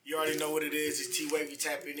already know what it is. It's T-Wavey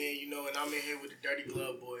tapping in, you know, and I'm in here with the Dirty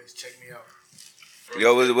Glove Boys. Check me out.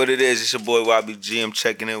 Yo, what it is? It's your boy YBG. I'm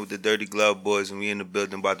checking in with the Dirty Glove Boys, and we in the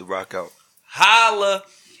building about to rock out. Holla!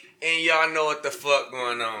 And y'all know what the fuck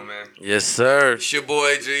going on, man. Yes, sir. It's your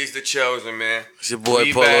boy G's the Chosen, man. It's your boy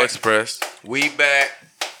We Polo back. Express. We back.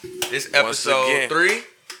 This episode again. 3.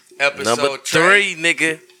 Episode Number 3,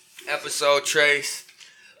 nigga. Episode trace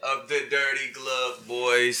of the Dirty Glove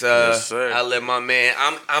Boys. Yes, sir. I let my man.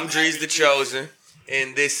 I'm Drees the Chosen,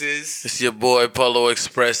 and this is It's your boy Polo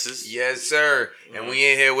Expresses. yes, sir. And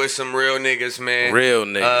we in here with some real niggas, man. Real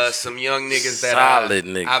niggas. Some young niggas that Solid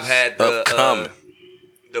niggas. I've had Upcoming.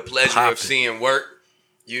 the pleasure Poppin'. of seeing work.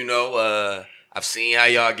 You know, I've seen how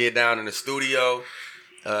y'all get down in the studio.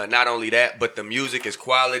 Not only that, but the music is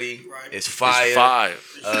quality. Right. It's fire. It's fire.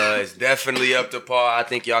 It's definitely up to par. I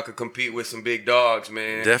think y'all could compete with some big dogs,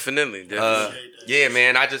 man. Definitely. Yeah,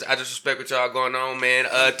 man. I just respect what y'all going on, man.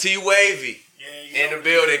 T-Wavey in the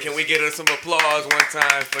building. Can we get some applause one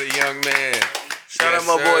time for the young man? Shout Yes,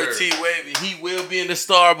 out my boy sir. T-Wavey. He will be in the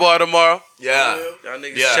Star Bar tomorrow. Yeah. Y'all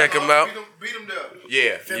niggas Yeah. check him out. Beat them down.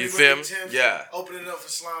 Yeah. You feel me? Yeah. Opening up for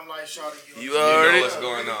Slime Life, Shawty. You You already know what's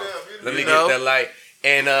going on. Let me You get know. that light.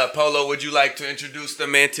 And Polo, would you like to introduce the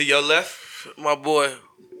man to your left? My boy.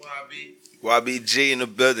 YBG in the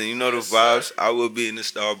building. You know the Yes, vibes. sir. I will be in the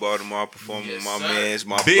Star Bar tomorrow performing Yes, with my sir. mans,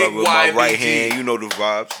 my Big brother, my right YBG. hand. You know the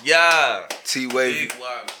vibes. Yeah. T-Wavey. Big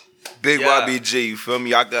Wobby. Big Yeah. YBG. You feel me?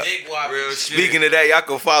 Y'all got. Big Wobby. Real shit. Speaking of that, y'all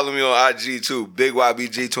can follow me on IG too. Big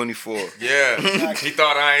YBG24. Yeah. He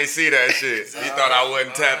thought I ain't see that shit. He thought I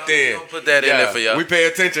wasn't tapped in. Don't put that in there for y'all. We pay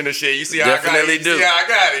attention to shit. You see how Definitely I got it? You do. see how I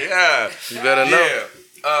got it? Yeah. You better know. Yeah.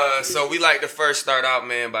 So we like to first start out,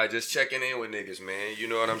 man, by just checking in with niggas, man. You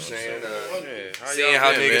know what I'm saying? Seeing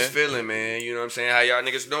how niggas feeling, man. You know what I'm saying? How y'all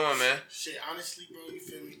niggas doing, man? Shit, honestly, bro, you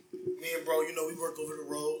feel me? Me and bro, you know, we work over the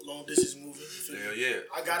road, long distance moving. You feel Hell me? yeah.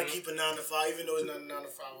 I gotta keep a 9 to 5, even though it's not a 9 to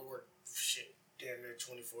 5. I work shit damn near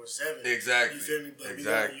 24/7. Exactly. You feel me? But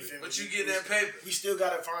Exactly. you feel me? But you get that paper. We still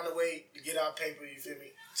gotta find a way to get our paper. You feel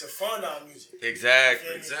me? To fund our music.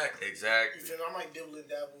 Exactly. You feel me? Exactly. You feel me? I might dibble and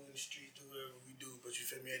dabble in the streets, do whatever we do, but you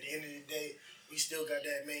feel me? At the end of the day, we still got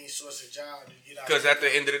that main source of job to get out. Because at the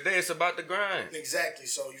end of the day, it's about the grind. Exactly.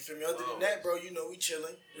 So you feel me? Other than that, bro, you know we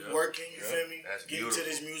chilling, we working. You feel me? That's Getting to beautiful.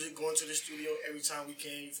 this music, going to the studio every time we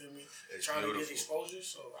can. You feel me? It's Trying to beautiful. get exposure.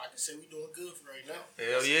 So I can say we doing good for right now.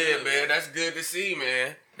 Hell yeah, man. That's good to see,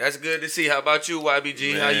 man. That's good to see. How about you,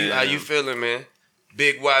 YBG? How you feeling, man?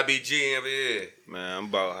 Big YBG over here. Man, I'm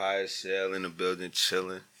about high as hell in the building,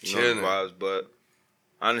 chilling. You know Chilling. the vibes, but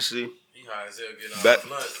honestly, He high as hell getting off back,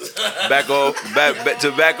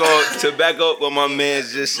 back up what my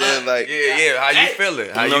man's just said. Like, Yeah. How you feeling?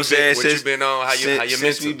 How You know what I'm saying? What you been on? How you since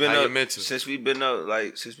mental? we been How up, you mental? since we been up,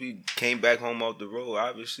 like since we came back home off the road,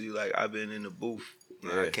 obviously, like I've been in the booth.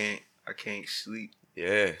 Yeah. I can't sleep,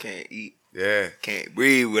 Yeah. can't eat, Yeah. can't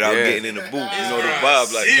breathe without Yeah. getting in the booth. You know the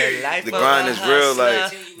vibe, like the of grind a is real, like.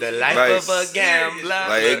 hustler, the life Right. of a gambler.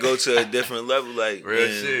 Like it go to a different level, like Real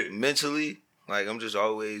and shit. mentally, like I'm just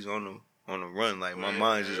always on the run, like my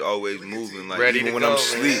mind's just always moving, like Ready even to when go, I'm man.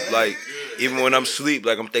 sleep, like even when I'm sleep,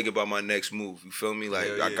 like I'm thinking about my next move. You feel me? Like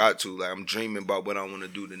Hell I yeah. got to, like I'm dreaming about what I want to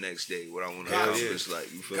do the next day, what I want to Hell accomplish.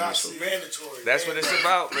 Like you feel me? Got So some mandatory. That's what it's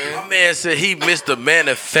about, My man. man said he missed the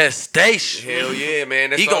manifestation. Hell yeah,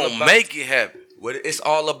 man. That's He all gonna about- make it happen. It's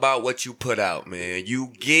all about what you put out, man.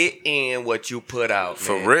 You get in what you put out,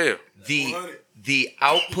 For man. real. The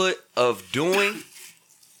output of doing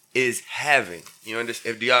is having. You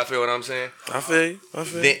understand? Do y'all feel what I'm saying? I feel you.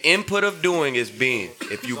 The input of doing is being.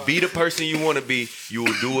 If you be the person you want to be, you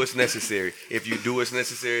will do what's necessary. If you do what's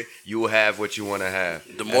necessary, you will have what you want to have.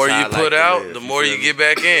 The more That's you how I put like to out, live, the more feel you me? get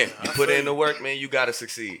back in. You put in the work, man. You gotta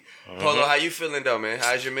succeed. Polo, how you feeling though, man?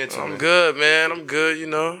 How's your mental? I'm man? good, man. I'm good, you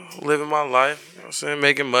know. Living my life. You know what I'm saying?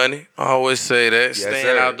 Making money. I always say that. Staying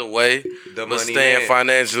sir. out the way. The but money staying man.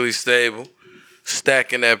 financially stable.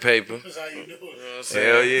 Stacking that paper. That's how you do it. You know what I'm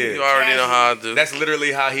saying? Hell yeah. You already know how I do. That's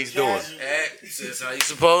literally how he's doing. That's how you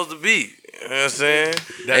supposed to be. You know what I'm saying?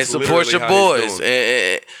 That's and support literally your how he's boys.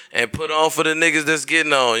 doing. And put on for the niggas that's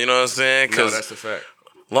getting on. You know what I'm saying? No, Because that's a fact.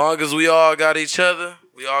 long as we all got each other,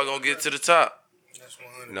 we all gonna get to the top. That's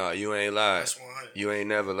 100. No, you ain't lied. That's 100. You ain't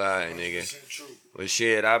never lied, nigga. 100% true. But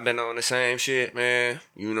shit, I've been on the same shit, man.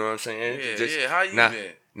 You know what I'm saying? Yeah, how you not,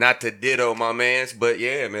 been? Not to ditto my mans, but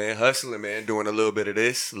yeah, man, hustling, man, doing a little bit of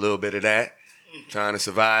this, a little bit of that. Trying to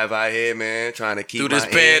survive out here, man. Trying to keep Through my this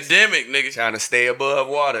ends. pandemic, nigga. Trying to stay above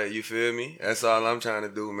water, you feel me? That's all I'm trying to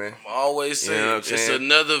do, man. I'm always You know saying what I'm it's saying?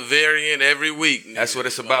 another variant every week. Nigga. That's what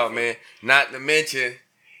it's about, man. Not to mention,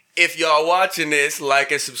 if y'all watching this,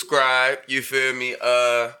 like and subscribe, you feel me?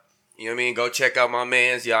 You know what I mean? Go check out my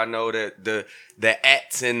mans. Y'all know that the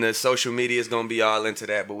ats and the social media is going to be all into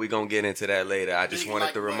that, but we going to get into that later. I just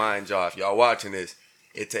wanted to remind y'all, if y'all watching this,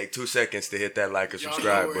 it take 2 seconds to hit that like or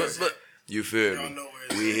subscribe button. You feel me?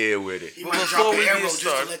 We here with it. But before we get started,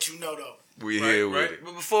 just to let you know though. We here with it.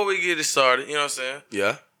 But before we get it started, you know what I'm saying?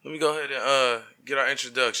 Yeah. Let me go ahead and get our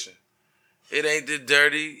introduction. It ain't the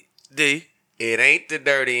dirty D. It ain't the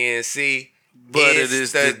dirty NC. But it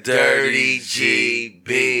is the dirty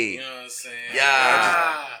GB. You know what I'm saying?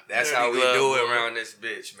 Yeah. That's how we do it around this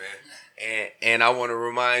bitch, man. And I want to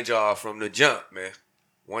remind y'all from the jump, man.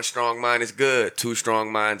 1 strong mind is good. 2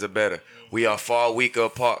 strong minds are better. We are far weaker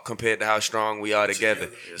apart compared to how strong we are together.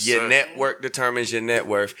 Yes, your sir. network determines your net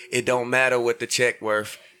worth. It don't matter what the check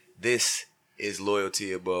worth. This is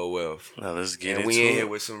loyalty above wealth. Now let's get and into we in it. here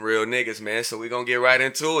with some real niggas, man. So we gonna get right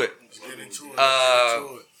into it. Let's get into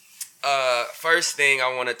it. First thing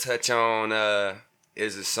I want to touch on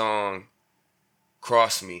is a song,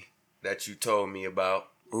 "Cross Me," that you told me about.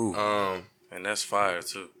 Ooh, and that's fire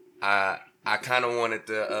too. I kind of wanted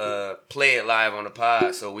to play it live on the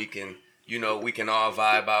pod so we can, we can all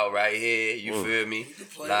vibe out right here. You feel me?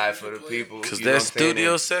 Live for the people. Cause that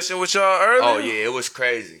studio session with y'all earlier. Oh yeah, it was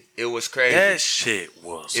crazy. It was crazy. That shit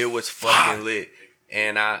was. It was fucking lit.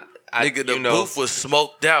 And nigga, the booth was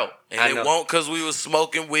smoked out, and it won't cause we was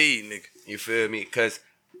smoking weed, nigga. You feel me? Cause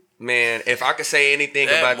man, if I could say anything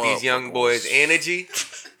about these young boys' energy,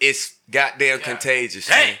 it's goddamn contagious.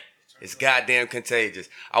 Man. It's goddamn contagious.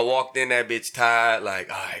 I walked in that bitch tired, like,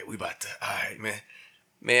 all right, man.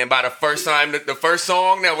 Man, by the first time, the first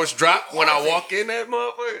song that was dropped when I walk in that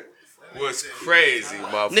motherfucker was crazy,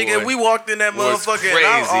 my boy. Nigga, we walked in that motherfucker and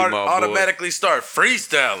I automatically start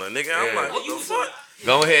freestyling, nigga. I'm like, what the fuck?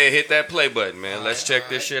 Go ahead, hit that play button, man. Let's check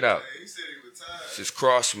this shit out. This is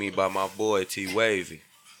Cross Me by my boy T-Wavey.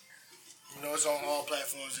 You know, it's on all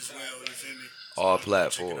platforms as well, you feel me? All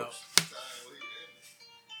platforms.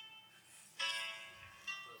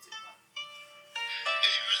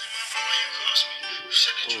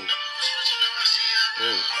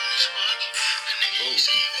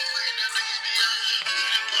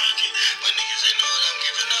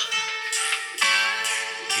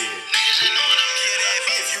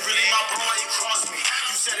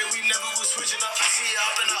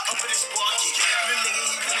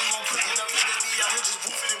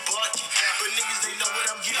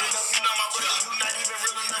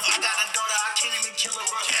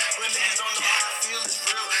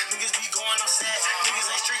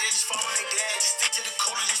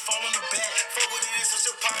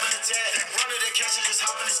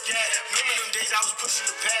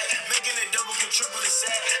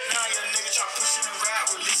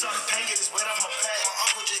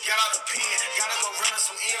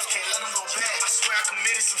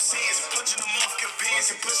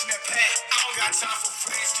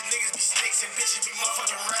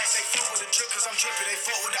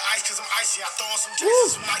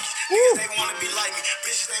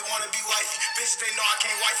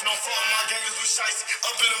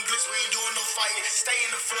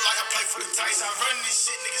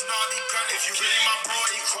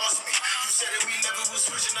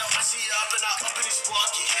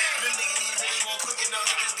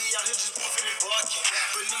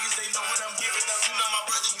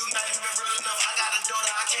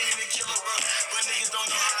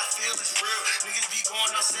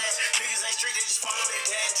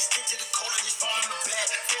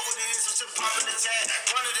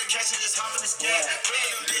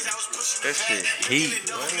 That shit heat.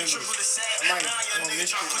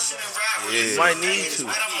 Yeah. Might need to.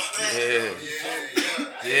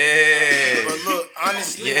 Yeah. But look,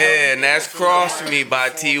 honestly. Yeah, and that's Cross Me by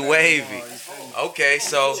T-Wavey. Okay,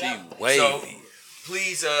 so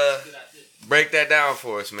please break that down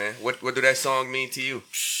for us, man. What do that song mean to you?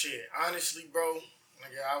 Shit, honestly, bro,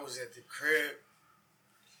 nigga, I was at the crib.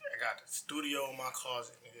 I got the studio in my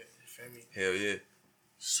closet, nigga. You feel me? Hell yeah.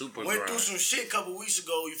 Super Went grind. through some shit a couple weeks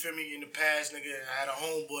ago, you feel me, in the past, nigga. I had a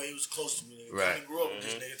homeboy, he was close to me, nigga. Right. Kinda grew up with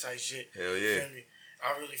this nigga type shit. Hell You yeah. feel me?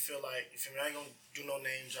 I really feel like, you feel me, I ain't gonna do no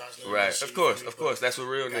name drops. No Right. shit, Of course, you feel me? of course. That's what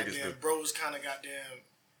real niggas do. Bro was kinda goddamn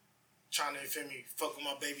trying to, you feel me, fuck with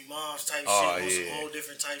my baby moms type Oh, shit. On yeah. some whole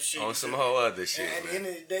different type shit. On you some feel me? whole other shit, And at the end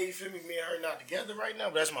of the day, you feel me, me and her not together right now,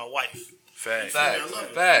 but that's my wife. Facts.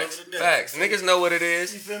 Facts. Niggas know what it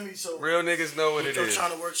is. You feel me? So Real niggas know what it is.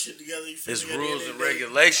 trying to work shit together. You feel It's me? At the rules end of and the day,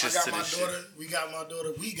 regulations I got to my this daughter. shit. We got my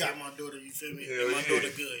daughter. We got my daughter. You feel me? Hell And my yeah. daughter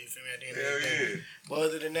good. You feel me? At the end Hell of the day. yeah. But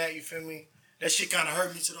other than that, you feel me? That shit kind of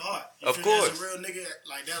hurt me to the heart. You Of feel course. Me? As a real nigga,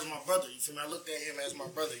 like that was my brother. You feel me? I looked at him as my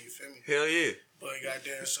brother. You feel me? Hell yeah. But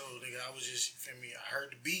goddamn, so nigga, I was just, you feel me? I heard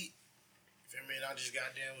the beat. You feel me? And I just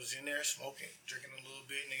goddamn was in there smoking, drinking a little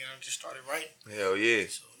bit, nigga. I just started writing. Hell yeah.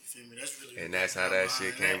 So, you feel me? That's really. And that's how that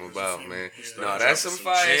shit came about, man. Yeah. No, that's some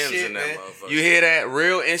fire gems shit, in that man. motherfucker. You hear that?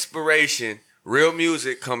 Real inspiration. Real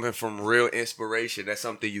music coming from real inspiration. That's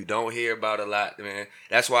something you don't hear about a lot, man.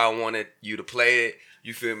 That's why I wanted you to play it.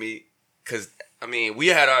 You feel me? Because, I mean, we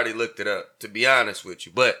had already looked it up, to be honest with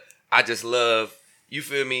you. But I just love, you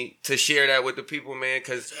feel me, to share that with the people, man.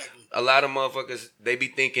 Because a lot of motherfuckers, they be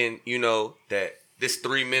thinking, you know, that this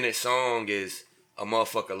 3-minute song is a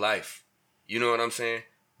motherfucker life. You know what I'm saying?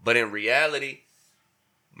 But in reality,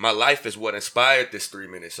 my life is what inspired this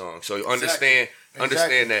 3-minute song. So understand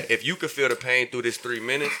that if you could feel the pain through this 3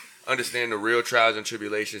 minutes, understand the real trials and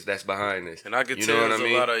tribulations that's behind this. And I can you tell know what there's I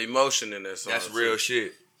mean? a lot of emotion in that song. That's real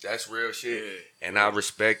shit. That's real shit. Yeah. And I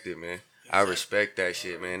respect it, man. I respect that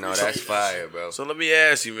shit, man. No, that's fire, bro. So let me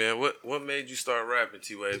ask you, man, what made you start rapping,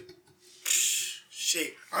 T-Wavey?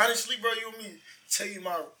 Shit. Honestly, bro, you want me to tell you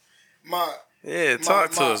my Yeah,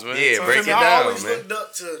 talk to us, man. Yeah, Talk break to it us. I down, always man. looked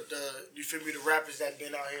up to you feel me, the rappers that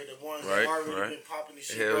been out here, the ones Right, that already right. been popping this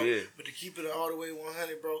shit, Hell bro. yeah. But to keep it all the way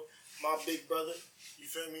 100, bro, my big brother, you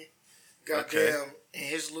feel me? Goddamn, Okay. and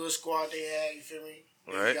his little squad they had, you feel me?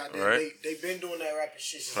 Right, Goddamn, right. They been doing that rapping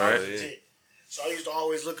shit since Right. I was legit. So I used to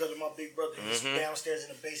always look up to my big brother. He's Mm-hmm. downstairs in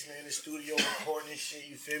the basement in the studio recording this shit,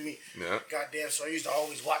 you feel me? Yeah. Goddamn, so I used to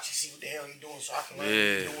always watch and see what the hell he doing so I can learn what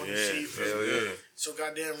Yeah, he doing and shit, you feel Hell me? yeah. So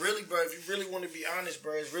goddamn, really, bro, if you really want to be honest,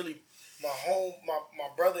 bro, it's really my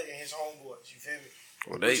brother and his homeboys, you feel me?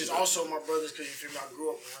 Well, Which is also my brothers because you feel me, I grew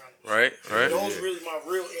up around them. Right, right. Those really my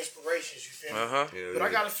real inspirations, you feel me? Uh-huh. But I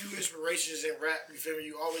got a few inspirations in rap, you feel me?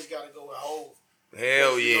 You always gotta go with Hov.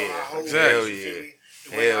 Hell You know yeah. how Hov Exactly. is, you feel me?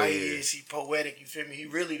 The way Hell he yeah. is, he poetic, you feel me? He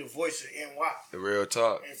really the voice of NY. The real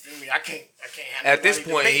talk. You feel me? I can't have At this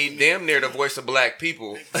nobody point, he debating me. damn near the voice of black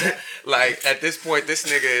people. Like, at this point, this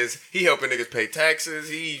nigga he helping niggas pay taxes.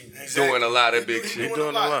 He Exactly. doing a lot of He big doing shit. doing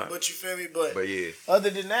a lot. But you feel me? But yeah. other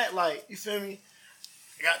than that, like, you feel me?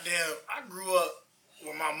 Goddamn, I grew up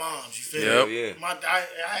with my moms, you feel Hell me? yeah. I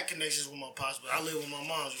had connections with my pops, but I live with my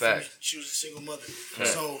moms, you feel me? Facts. She was a single mother.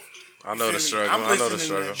 So, I know you the feel me? struggle. I'm I know the listening to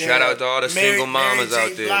struggle. that Shout out to all the single mamas Mary out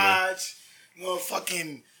J. there, man. Blige,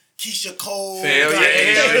 motherfucking Keisha Cole. Hell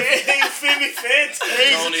yeah. You feel me?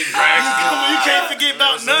 Fantasia. Tony Braxton. You can't forget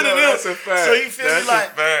about none of them. That's a fact. So you feel That's me? Like,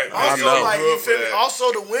 a fact. I also, know. like, you feel me? Man.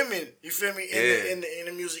 Also, the women, you feel me? Yeah. In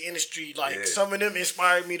the music industry, like, Yeah. some of them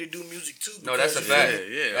inspired me to do music too. No, that's a because, you feel fact.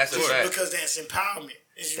 me? Yeah, That's of a course. fact. Because that's empowerment.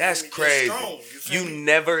 It's, That's you feel me? It's crazy. strong, feel You me?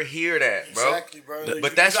 never hear that, bro. Exactly, bro. But You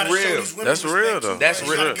that's gotta show real. these women That's respect, real, too, though. bro. That's You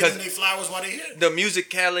real. gotta give them 'Cause their flowers while they here. The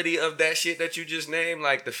musicality of that shit that you just named,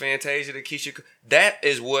 like the Fantasia, the Keisha, that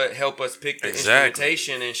is what help us pick the Exactly.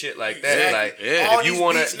 instrumentation and shit like that. Exactly. Like, Yeah. All if you these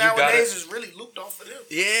wanna, beats you nowadays gotta, is really looped off of them.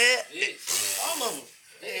 yeah, All of them.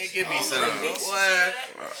 yeah, give me All some. of them. What?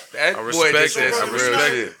 That I boy respect just that. said I some real respect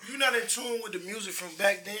shit. it. You're not in tune with the music from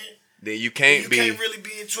back then. Then you can't You be can't really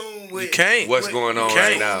be in tune with You can't. what's with going on what's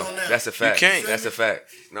right going now. on That's a fact. can't. That's a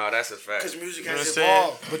fact. No, that's a fact. because music You know has what I'm saying?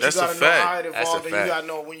 evolved. But That's you a gotta know fact. how it That's a evolved, and you fact. gotta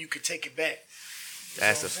know when you can take it back.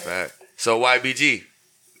 That's a fact. So YBG,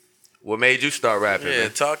 what made you start rapping? Yeah,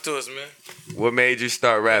 Man? talk to us, man. What made you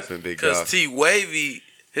start rapping, big dog? Because T-Wavey,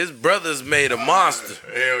 his brothers made a monster.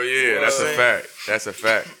 Hell yeah, that's a fact. That's a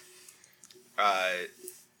fact. Alright,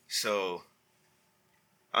 so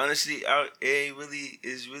honestly, I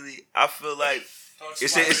feel like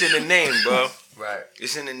it's in the name, bro. Right.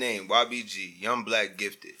 It's in the name. YBG, Young Black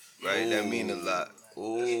Gifted. Right, that mean a lot.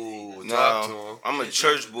 Ooh, talk to him. No, I'm a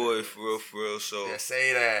church boy for real. So Yeah,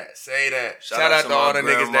 say that. Say that. shout Shout out to all my the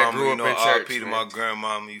niggas that grandmama, grew up you know, in church. RP to man. my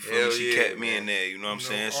grandmama. You feel Hell me? She yeah, kept me man. in there. You know what I'm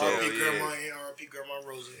saying? So R.I.P. yeah. Grandma and R.I.P. Grandma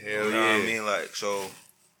Rosie. Hell you know yeah. what I mean? Like, so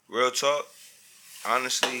real talk.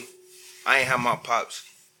 Honestly, I ain't have my pops.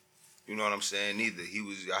 You know what I'm saying? Neither.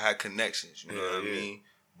 I had connections. You know Hell what I yeah. mean?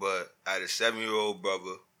 But I had a 7-year-old brother.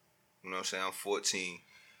 You know what I'm saying? I'm 14.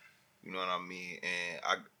 You know what I mean? And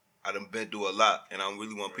I done been through a lot, and I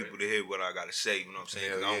really want people to hear what I gotta say. You know what I'm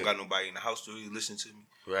saying? 'Cause Hell I don't yeah. got nobody in the house to really listen to me.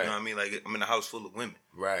 Right. You know what I mean? Like, I'm in a house full of women.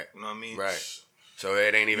 Right. You know what I mean? Right. So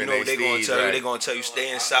it ain't You even know, they gonna tell you, they gonna tell you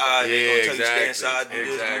stay inside. They Yeah, gonna tell you stay exactly. inside, do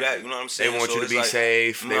this, do that. You know what I'm They saying? want So you to it's be like,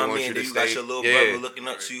 safe. You They know what I want mean? you to You stay. got your little yeah. brother looking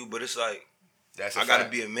up to you, but it's like, That's a I gotta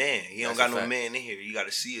fact. be a man. He don't That's got a no fact. man in here. You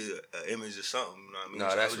gotta see an image or something. You know what I mean? No,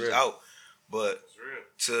 So that's I was just real. out. But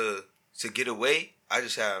to get away, I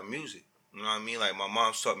just had music. You know what I mean? Like, my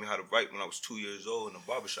mom taught me how to write when I was 2 years old in a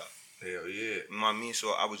barbershop. Hell yeah. You know what I mean?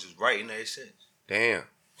 So I was just writing ever since. Damn.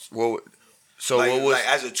 Well, so like, what was? like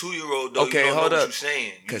as a 2-year-old though, Okay, you don't hold know up. what you're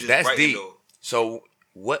saying. You Because just that's writing, deep. though. So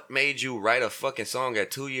what made you write a fucking song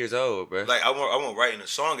at 2 years old, bro? Like I wasn't writing a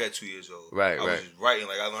song at 2 years old. Right, I was just writing.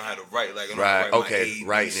 Like I learned how to write. Like I learned right, how to write okay, my A,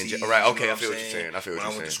 writing. B, C's, Right, okay, you I know feel what what I'm you're saying. saying. I feel what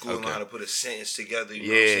when you're I went to saying. school, I Okay. learned how to put a sentence together. You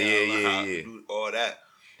know what I'm saying? I learned how to do all that.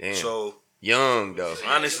 Damn. So Young though.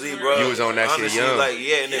 honestly, bro, You was on that shit young. Like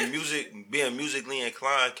and then being musically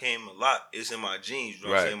inclined came a lot. It's in my genes. You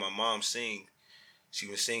know what I'm saying? My mom sing. She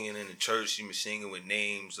was singing in the church. She was singing with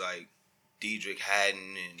names like Diedrich Haddon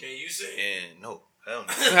and. Can you sing? And no, hell no.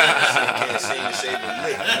 Can't sing to save a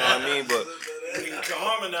lick. You know what I mean? But To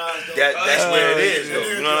harmonize, though. that's where it is, though.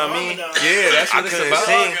 You know what I mean? Yeah, that's what I it's couldn't about.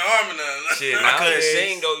 sing. Shit, I couldn't nowadays,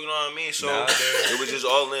 sing though. You know what I mean? So it was just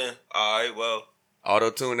all in. All right, well.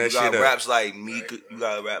 Auto-tune that you got shit up. raps like Meek. You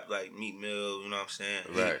got rap like Meek Mill. You know what I'm saying?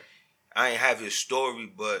 Right. I ain't have his story,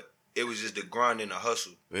 but it was just the grind and the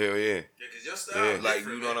hustle. Hell yeah. Yeah, cause your style Like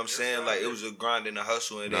you know what I'm saying? Like it was a grind and a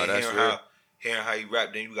hustle, and No, then that's hearing how you rap.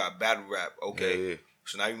 Then you got battle rap. Okay. Yeah.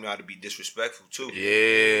 So now you know how to be disrespectful too.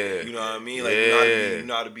 Yeah. You know what I mean? Like Yeah. you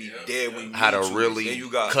know how to be dead when you How need to really then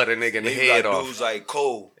you got, cut a nigga in the then you head got off. dudes like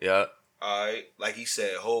Cole. Yeah. Alright. Like he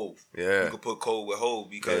said, Hove. Yeah. You could put Cole with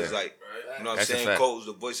Hove because like you know what I'm That's a saying? fact. Cole's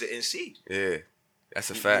the voice of NC. Yeah.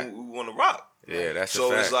 That's a fact. We want to rock. Yeah, that's a so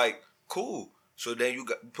fact. it's like cool. So then you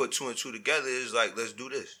put two and two together. It's like let's do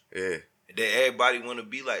this. Yeah. And then everybody want to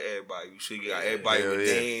be like everybody. So you got everybody Hell with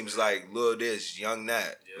yeah. names like Lil this, Young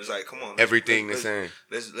that. It's like come on. Everything the same.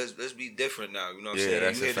 Let's be different now. You know what I'm Yeah, saying?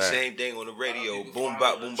 that's You a hear the fact. same thing on the radio. Boom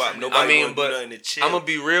bop, boom bop. Nobody I mean, want to but do nothing to chill. I'm gonna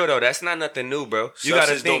be real though. That's not nothing new, bro. You gotta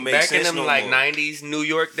Substance don't think make back in sense them no like more. '90s New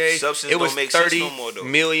York days. Substance It was don't make sense 30 no more, though.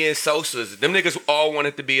 million Sosas. Them niggas all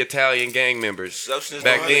wanted to be Italian gang members Substance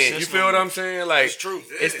back don't make then. sense You feel no what more. I'm saying? Like It's true.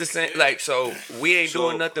 It's the same. Like so, we ain't So-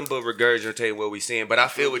 doing nothing but regurgitate what we saying. But I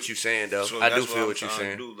feel what you saying though. So I do that's feel I'm what you trying to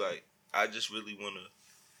saying. do. Like I just really want to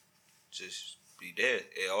just be there.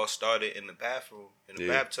 It all started in the bathroom, in the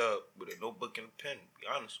Yeah. bathtub, with a notebook and a pen. To be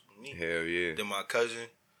honest with me. Hell yeah. Then my cousin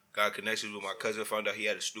got connections with my cousin. Found out he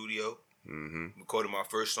had a studio. Mhm. Recorded my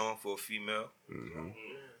first song for a female. Mhm.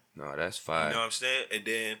 No, that's You fine. know what I'm saying? And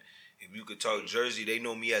then if you could talk Jersey, they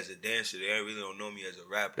know me as a dancer. They really don't know me as a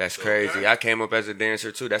rapper. That's So, crazy. I came up as a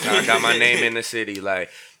dancer too. That's how I got my name in the city. Like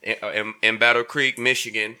in Battle Creek,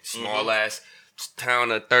 Michigan, small ass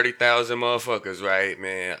town of 30,000 motherfuckers, right,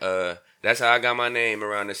 man? That's how I got my name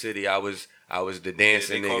around the city. I was the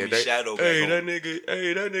dancing they call nigga. me Shadow back hey, home. that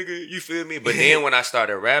nigga, you feel me? But then when I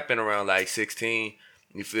started rapping around like 16,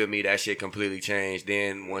 you feel me? That shit completely changed.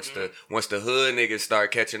 Then once the hood niggas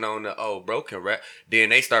start catching on the bro can rap, then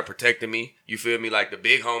they start protecting me. You feel me? Like the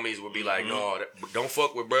big homies would be like, no, don't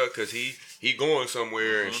fuck with bro, cause he going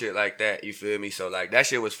somewhere and shit like that. You feel me? So like that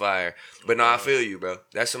shit was fire. But no, I feel you, bro.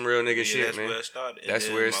 That's some real nigga shit, that's man. where it started. That's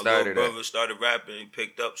And where it then started My at. little brother started rapping and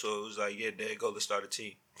picked up, so it was like, yeah, there you go, let's start a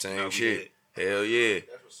team. Now Same we shit. did. Hell yeah.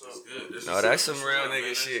 That's what's good. No, that's some real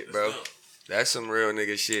nigga shit, bro. That's some real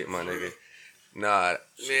nigga shit, my nigga. Nah,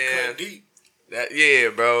 man. Cut deep.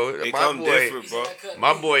 That bro. They My come boy, different, bro.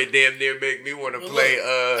 my boy damn near make me want to But play.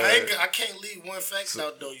 look, I can't leave one fact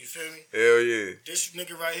out though. You feel me? Hell yeah. This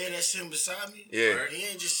nigga right here that's sitting beside me. Yeah. He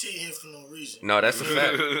ain't just sitting here for no reason. No, that's a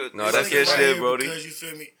fact. No, This that's nigga good a fact. shit, here Brody. Because you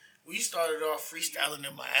feel me? We started off freestyling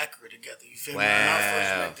in my Acura together. You feel me? Wow. When I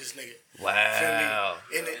first met this nigga. Wow.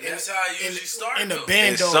 In the, And that's how I usually start, in the though.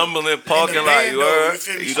 band In though. Summerlin parking In the lot, band, you though, heard?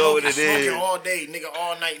 feel me? You know what it Smoking is. all day, nigga,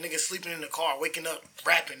 all night, nigga, sleeping in the car, waking up,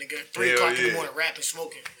 rapping, nigga, 3 Hell o'clock in yeah. the morning, rapping,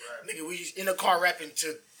 smoking. Nigga, we in the car rapping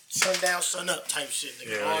to sundown, sun up type shit,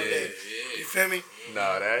 nigga, Hell all yeah. day. You feel me?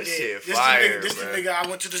 No, that Yeah, shit this fire, This the bro. nigga I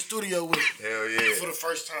went to the studio with Hell yeah. for the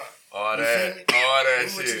first time. All You that, feel me? all that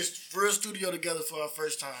We went to shit. this real studio together for our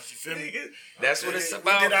first time. You feel me? Nigga, that's what it's We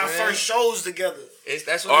about, did our man. first shows together.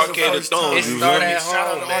 That's what Arcade it's of about. Thrones, It you started feel me? at Shout out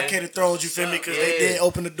home, to man. Arcade of Thrones, you feel me? Because they Yeah. did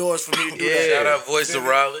open the doors for me to do Yeah. that. Shout out Voice of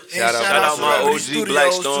Raleigh. And Shout out Shout out to my Raleigh OG Studios,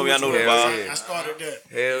 Blackstorm, too, y'all know the too. vibe. Yeah. I started that.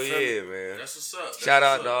 Hell You feel me? yeah, man. That's what's up. Shout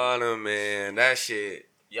out to all them, man. That shit.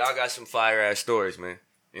 Y'all got some fire ass stories, man.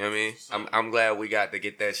 You know what I mean? I'm glad we got to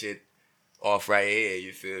get that shit off right here.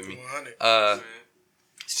 You feel me? 100.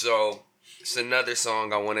 So it's another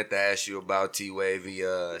song I wanted to ask you about, T-Wavey.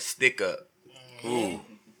 Stick Up. Ooh.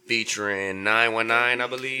 Featuring 919, I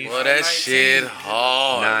believe. Well, that shit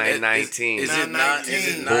hard. 919. Is it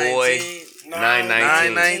 19? Boy.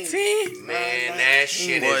 919. 919? Man, that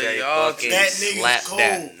shit Boy, is a y'all fucking That nigga's slap cold.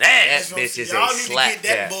 that. That That's what I'm bitch is saying. a Y'all need to slap get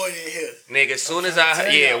that that. boy in here. Nigga, as soon as trying to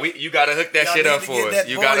tell y'all. you gotta hook that Y'all shit need up to for get us. that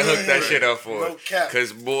You boy gotta in hook that here. shit up for No us. cap.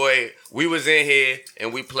 Cause boy, we was in here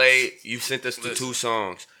and we played. You sent us to 2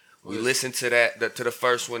 songs. We listened to to the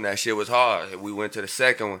first one. That shit was hard. We went to the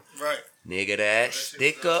second one. Right. Nigga, that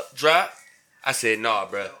stick up drop. I said, nah,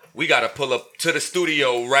 bro. We got to pull up to the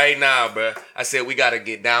studio right now, bro. I said, we got to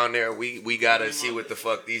get down there. We got to see what the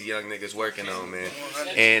fuck these young niggas working on, man.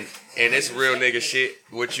 And it's real nigga shit,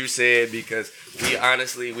 what you said, because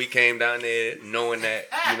we came down there knowing that,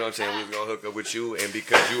 you know what I'm saying, we was going to hook up with you. And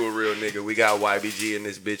because you a real nigga, we got YBG in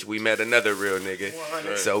this bitch. We met another real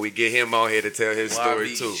nigga. So we get him on here to tell his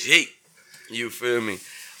story, too. You feel me?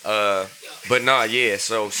 But nah, yeah,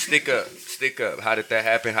 so stick up. How did that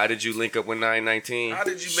happen? How did you link up with 919? How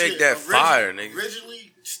did you make that fire, nigga?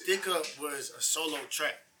 Originally, Stick Up was a solo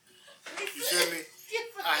track. You feel me?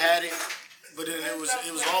 I had it, but then it was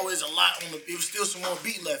always a lot on the. It was still some more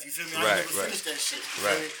beat left. You feel me? I never finished that shit. You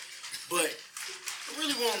feel me? But I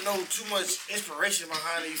really won't know too much inspiration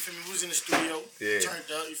behind it. You feel me? We was in the studio, turned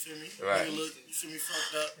up. You feel me? Nigga look, you feel me?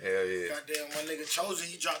 Fucked up. Hell yeah. Goddamn, my nigga Chosen,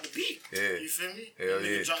 he dropped the beat. Yeah. You feel me? Hell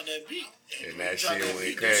Nigga dropped that beat. And that shit went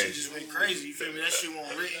crazy. That shit just went crazy. You feel me? That shit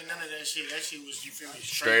wasn't written. None of that shit. That shit was, you feel me?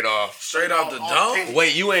 Straight off the dome.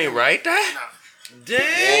 Wait, you ain't write that? Nah. Damn.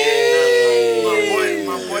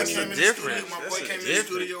 My boy came in the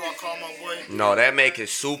studio. I called my boy. No, that make it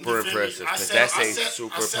super impressive because that's a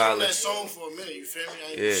super I sat on that song for a minute. You feel me? I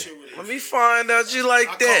ain't do shit with it. Let me find out you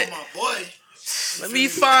like that. I called my boy. Let me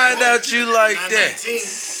find out you like that.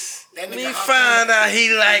 Let me find out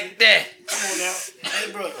he like that. Come on now.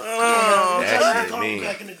 Hey, bro. That shit mean.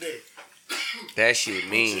 Back in the day. That shit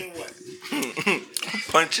mean.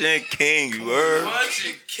 Punching King, you heard?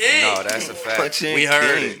 Punching King. No, that's a fact. Punching We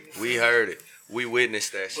heard King. it. We heard it. We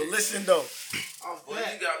witnessed that shit. But listen though. Boy,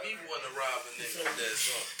 you got me wanting to rob a nigga with that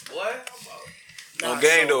song. What? On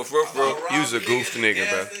game though, bro. You was a goof nigga,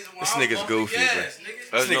 bro. This nigga's goofy, bro.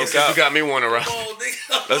 That's no Nigga said you cap. got me wanna rob.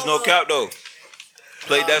 That's no cap though.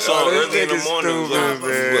 Played that song early in the morning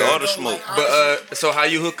with all the smoke. But so how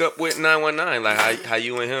you hook up with 919? Like how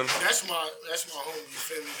you and him? That's my homie. You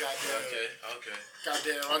feel me? Goddamn. Okay.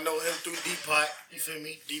 Goddamn, I know him through D-Pot. You feel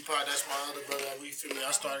me? D-Pot, that's my other brother. You feel me?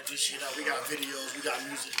 I started this shit out. We got videos. We got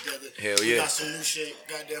music together. Hell We yeah. got some new shit.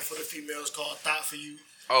 Goddamn, for the females called Thought For You.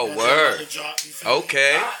 Oh, That's word. about to drop, you feel me?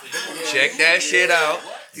 Okay. Check that shit out.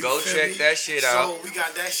 You Go feel check me? that shit out. So we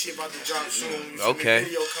got that shit about to drop soon. You feel Okay. Me?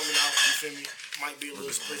 Video coming out. You feel me? Might be a little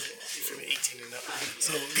explicit. You feel me? 18 and up.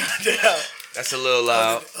 So goddamn. That's a little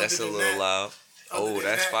loud. Other That's a than little that- loud. Other Oh, than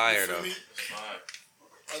that's that, fire you feel though. me?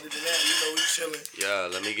 Other than that, you know we chilling. Yeah,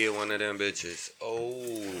 let me get one of them bitches. Oh,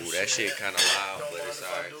 that shit kind of loud, Don't but mind it's if I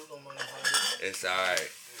alright. do, don't mind if I do. It's alright.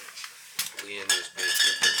 We in this bitch.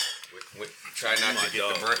 Try not to get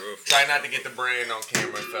the brand. Try not to get the brand on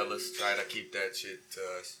camera, fellas. Try to keep that shit to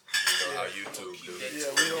us. You know how YouTube do.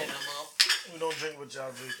 Yeah, we don't drink what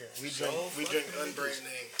y'all drinking. We drink unbranded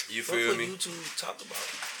name. You feel me? YouTube talk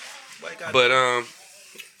about. But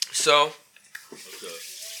so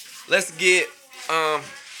let's get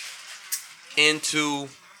into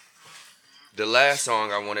the last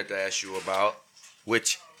song I wanted to ask you about,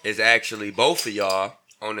 which is actually both of y'all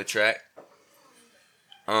on the track.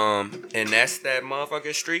 And that's that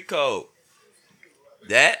motherfucking Street Code.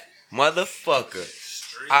 That motherfucker.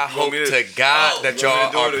 I hope to God that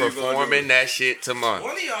y'all are performing that shit tomorrow.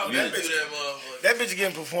 One of y'all gotta do that motherfucker. That bitch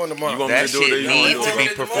getting performed tomorrow. That shit needs to be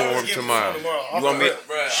performed tomorrow. You want me?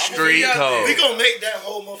 Street Code. We gonna make that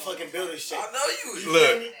whole motherfucking building shake. I know you.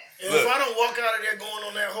 Look. And if I don't walk out of there going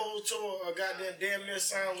on that whole tour, or goddamn damn near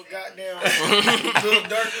sign with goddamn Lil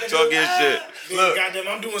Durk nigga, Talking shit. then goddamn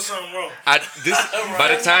I'm doing something wrong. By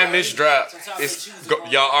the time this drop,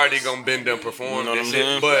 y'all already gonna bend them perform You know this what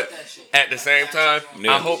I'm shit. But at the same time,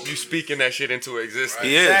 Yeah. I hope you speaking that shit into existence.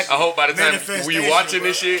 He is. Exactly. I hope by the time Manifestation, we watching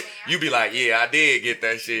this bro. shit, you be like, yeah, I did get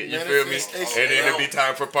that shit. You feel me? Manifestation. And then it'll be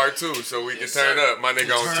time for part 2, so we can turn up. My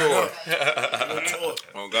nigga on tour. On tour.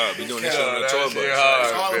 Oh God, we doing this shit on the that tour shit bus. It's all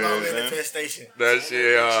hard, about man. manifestation. That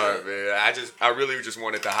shit hard, man. I really just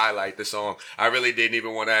wanted to highlight the song. I really didn't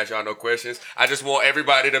even want to ask y'all no questions. I just want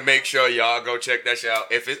everybody to make sure y'all go check that shit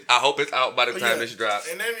out. I hope it's out by the time this drops.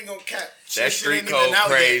 And then we gonna cap. That Shit Street ain't even Code out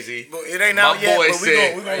crazy. Yet, but it ain't My out yet. boy But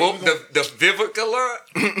said, we gonna, the Vivica line?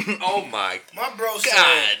 Oh my my bro said,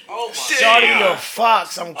 God. Oh my Shawty your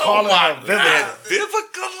fox, I'm calling her Vivica. That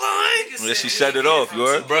Vivica line? Yeah, she set it off, you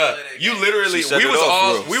heard? Bruh, you literally, She set we it was off,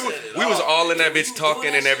 all, bro. we was all in that bitch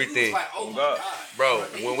talking and everything. Oh God. Bro,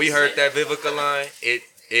 when we heard that Vivica line,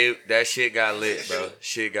 that shit got lit, bro.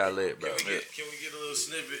 Shit got lit, bro. Can we get a little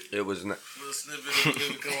snippet? It was not. A little snippet of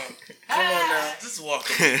it. Come on. Come on now. Just walk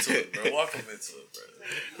up into it, bro. Walk up into it,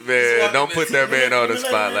 bro. Man, don't put that man on the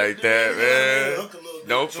spot like that, man.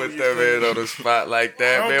 Don't put that man on the spot like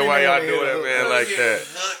that, man. Why y'all doing that man like that?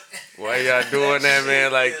 Why y'all doing that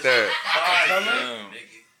man like that?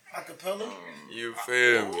 Acapella? You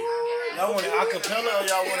feel me? Y'all want it acapella or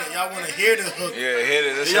y'all want to hear the hook? Yeah, hear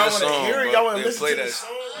it. That's y'all the song, hear it? bro. Y'all want to Then listen play to the that. song?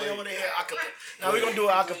 Y'all want to hear acapella? Now we're gonna do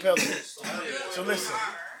an acapella. So listen.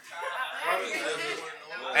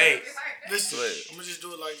 Hey, Listen. I'm gonna just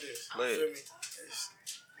do it like this. You feel me?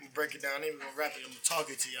 I'm gonna break it down. I ain't even gonna rap it. I'm gonna talk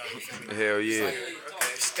it to y'all. You feel me? hell yeah.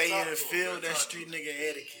 Stay in the field. That street nigga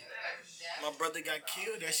etiquette. My brother got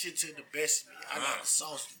killed. That shit took the best of me. I got the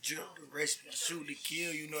sauce, the drip, the recipe. I shoot to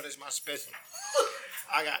kill. You know that's my specialty.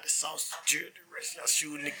 I got the sauce, the drip, the recipe. I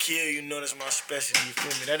shooting to kill. You know that's my specialty. You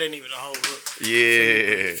feel me? That ain't even the whole hook.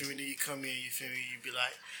 Yeah. You feel me? Then you come in. You feel me? You be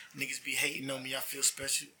like, niggas be hating on me. I feel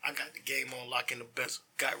special. I got the game on lock in the bezel.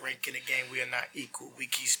 Got rank in the game. We are not equal. We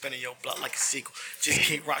keep spinning your block like a sequel. Just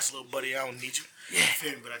kick rocks, little buddy. I don't need you. You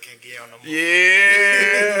feel me? But I can't get y'all no more.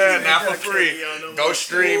 Yeah, not for free. Go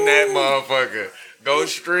stream that motherfucker. Go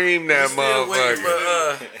stream that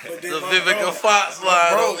motherfucker. The Vivica Fox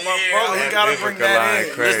line. Bro, he gotta bring that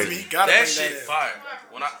in. Crazy. Listen, he gotta That bring shit that in. fire.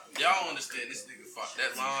 When y'all understand this nigga fire.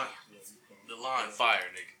 That line, the line fire,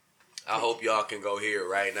 nigga. I hope y'all can go hear it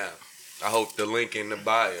right now. I hope the link in the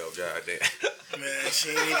bio, goddamn. Man, she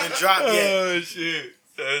ain't even dropped yet. Oh shit,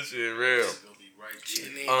 that shit real. She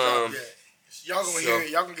ain't even dropped yet. Y'all gonna hear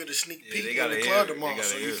it. Y'all gonna get a sneak peek in the club tomorrow.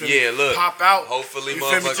 So you feel me? Look. Pop out. Hopefully, you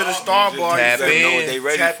feel me, to the motherfuckers Star Bar. tap you feel me? in. They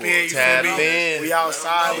ready Tap for in. it. You Tap feel me? in. We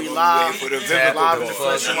outside. We live. For the Live in the Vivica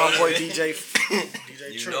flesh with my boy DJ.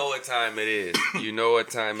 DJ You Trip. know what time it is. You know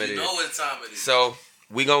what time it is. You know what time it is. So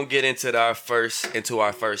we gonna get into our first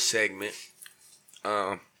segment.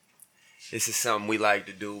 This is something we like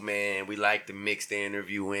to do, man. We like to mix the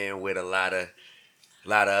interview in with a lot of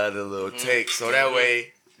other little takes, so that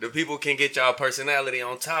way the people can get y'all personality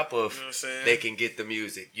on top of. You know what I'm saying? They can get the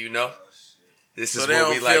music. You know. This is So they what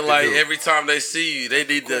don't we like feel like to do. every time they see you, they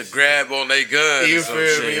need to grab on their gun. You or some feel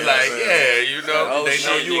shit, me? you know Like, what I'm yeah, saying? you know, Oh, they know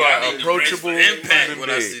shit, you nigga, I are need to brace for approachable. impact and when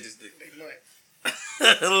I big. see this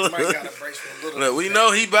They might gotta brace for a little. Look, we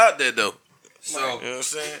know he about that though. So, You know what I'm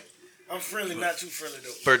saying? I'm friendly, not too friendly though.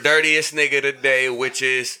 for Dirtiest Nigga today, which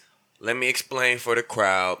is, let me explain for the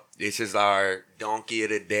crowd. This is our Donkey of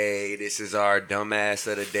the Day. This is our Dumbass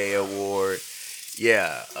of the Day award.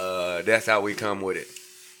 Yeah, that's how we come with it.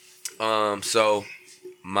 So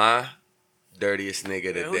my dirtiest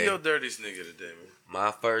nigga Man, who today. your dirtiest nigga today, man?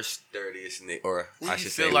 My first dirtiest nigga, or Who I you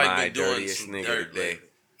should feel say like my been doing dirtiest some nigga dirt today. lately?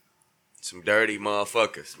 Some dirty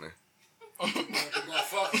motherfuckers, man.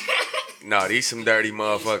 No, these some dirty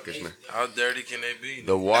motherfuckers, man. How dirty can they be?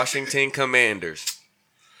 The Washington Commanders.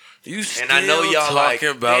 You still And I know y'all like,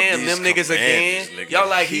 talking about damn, these them niggas again. Commanders, nigga. Y'all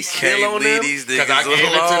like, He he's still can't on leave them? these Because I niggas gave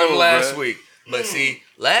it to them alone, last bruh. week. But see,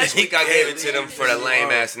 last week I gave it to them for the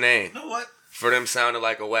lame ass name. You know what? For them sounding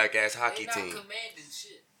like a whack ass hockey They not team. commanding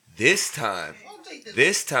shit. This time,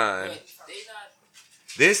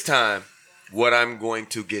 They not. what I'm going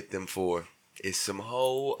to get them for is some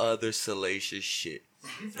whole other salacious shit.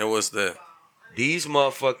 And what's that? These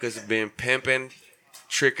motherfuckers have been pimping,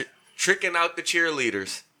 tricking out the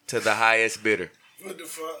cheerleaders to the highest bidder. What the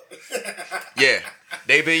fuck? Yeah,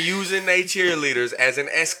 they've been using their cheerleaders as an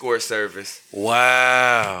escort service,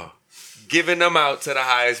 Wow. giving them out to the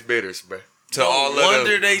highest bidders, bro. To No all of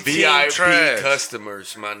wonder the they team VIP trash.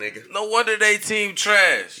 customers, my nigga. No wonder they team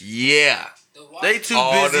trash. Yeah. They too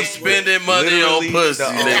All busy the- spending money on literally pussy, the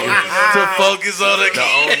nigga, to focus on the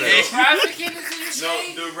owners. Trafficking is what you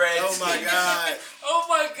saying? The Reds. Oh my god. Oh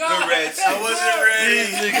my god. The Reds. I wasn't ready.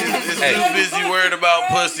 These niggas is Hey. too busy worried about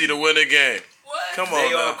pussy to win a game. What? Come They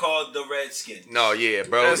on are now. called the Redskins. No, yeah,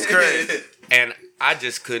 bro. That's crazy. And I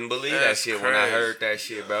just couldn't believe that That's shit when I crazy. heard that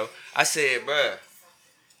shit, bro. I said, bro,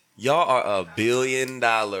 y'all are $1 billion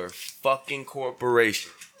fucking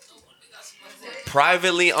corporation.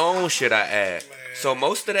 Privately owned, should I add. So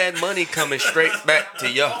most of that money coming straight back to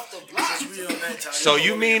y'all. So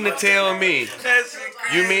you mean to tell me,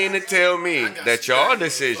 that y'all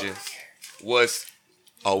decision was,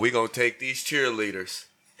 oh, we gonna take these cheerleaders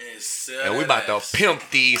and we about to pimp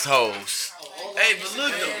these hoes. Hey, but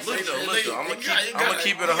look though. I'm gonna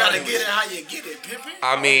keep it You gotta 100. get it how you get it, pimpin'.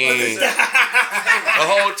 I mean, the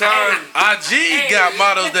whole time, IG got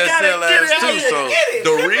models that sell ass too, so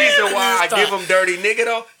the reason why I give them dirty nigga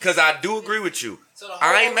though, cause I do agree with you.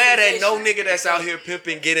 I ain't mad at no nigga that's out here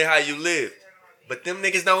pimping, getting how you live. But them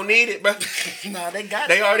niggas don't need it, bro. Nah, they got it.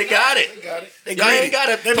 They already got it. They got it. They Y'all ain't greedy.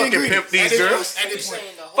 gotta They been fucking greedy. pimp these At this girls. point- at this point.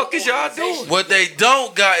 Fuck is y'all doing? what they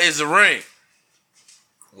don't got is a ring.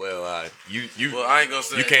 Well, you Well, I ain't gonna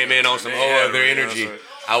say you came in on some they whole had a other ring, energy. you know what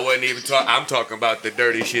I wasn't even talking. I'm talking about the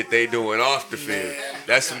dirty shit they doing off the field.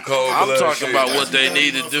 That's some cold I'm blooded talking shit. about what they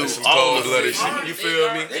need to do Some on cold the blooded field. shit. You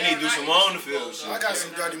feel me? They need to do some on the field shit. I got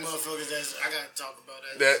some dirty motherfuckers I got to talk about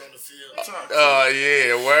that's on the field. Oh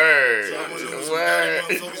yeah, word. So I want to know who some Word.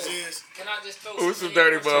 dirty motherfuckers is. Can I just throw Who's some names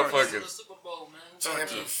dirty out there for motherfuckers? the Super Bowl, man?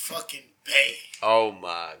 Tampa fucking Bay. Oh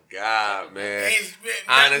my God, man.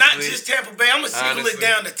 And, not Honestly, just Tampa Bay. I'm going to single it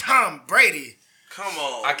down to Tom Brady. Come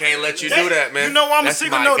on. I can't let you do that, man. You know why I'm That's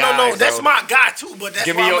single? my No. guy, That's bro. my guy too. But that's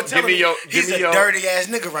Give why me I'm your- gonna tell give me him your- he's give me a your- dirty ass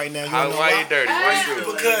nigga right now. You know Why you dirty? Why you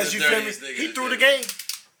do? Because you feel me? He threw the game.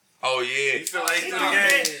 Oh yeah. You feel like he He threw threw the the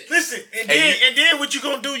game? game. Listen, and Hey, then what you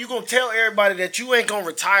gonna do? You gonna tell everybody that you ain't gonna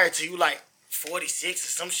retire till you like 46 or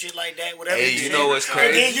some shit like that. Whatever. Hey, you know what's And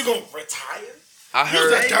crazy? then you gonna retire? I You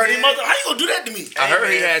was a heard. dirty mother. How you gonna do that to me? I heard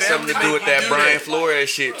he man, had something to do with that Brian Flores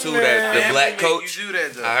shit too. That the black coach. You do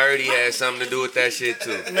that though. I heard he had something to do with that shit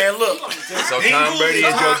too. Man, look. So Tom Brady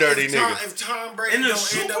is your dirty nigga. If Tom Brady In the don't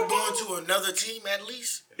Super end up Bowl? going to another team at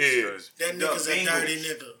least, Yeah. that nigga's a dirty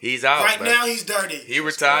nigga. He's out, Right bro. now, he's dirty. He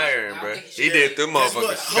retiring, bro. He did them Guess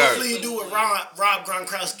what? motherfuckers. Hopefully Skirt. he do what Rob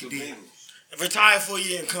Gronkowski did. Retire for a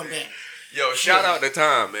year and come back. Yo, shout out to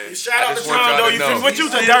Tom, man. Shout I out to just want Tom, y'all though. to You feel me? know. But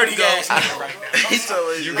you's a dirty ass nigga right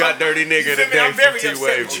now. You got dirty nigga You feel me? today I'm very from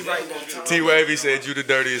upset with you T-Wavey. right now, Tom. T-Wavey said you the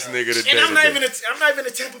dirtiest nigga today. And I'm not even a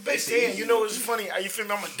Tampa Bay fan. You know what's funny? You feel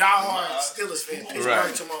me? I'm a diehard Steelers fan. Pittsburgh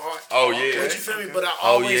Right. to my heart. Oh But yeah. you feel me? But I Oh,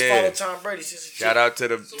 always yeah. follow Tom Brady since a Shout out to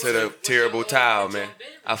the terrible towel, man.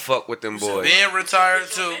 I fuck with them boys. Ben retired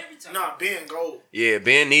too. Nah, Ben gold. Yeah,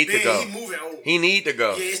 Ben need to Ben, go. he moving old. He need to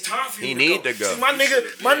go. Yeah, it's time for He him need to go. See, my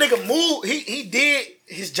nigga moved. He did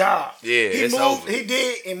his job. Yeah, he it's moved. over. He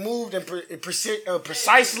did and moved and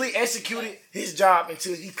precisely executed his job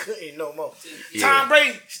until he couldn't no more. Yeah. Tom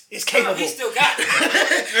Brady is capable. He still got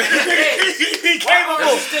it. he capable.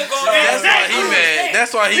 He's still going That's why he mad.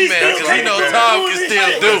 That's why he mad because he know Tom can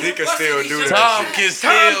still do. He can still do Tom that. can Tom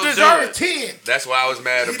still do deserved it. 10. That's why I was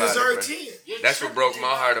mad He about deserved it. 10. That's what broke my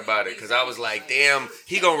heart about it, because I was like, damn,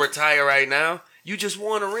 he gonna retire right now. You just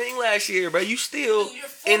won a ring last year, bro. You still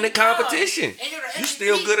in the competition. You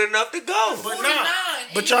still good enough to go. But nah.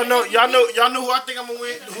 But y'all know who I think I'm gonna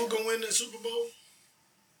win. Who gonna win the Super Bowl?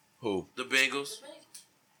 Who? The Bengals.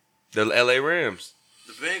 The LA Rams.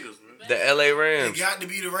 The Bengals, man. The LA It Rams. got to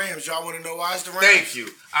be the Rams. Y'all want to know why it's the Rams? Thank you.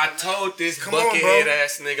 I told this Come on, buckethead bro.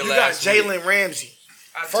 ass nigga You got last week. Jalen Ramsey.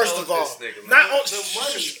 I First told of all, this nigga, man. not on,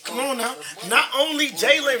 come on now. Not only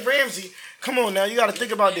Jalen Ramsey. Come on now. You got to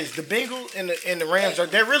think about this. The Bengals and the Rams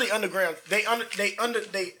they're really underground. They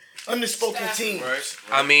underspoken team. Right.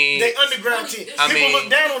 I mean, They underground team. I People mean- look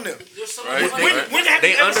down on them. Right. When have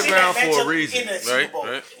They you ever seen that underground for a matchup reason. in the Super Right, Bowl?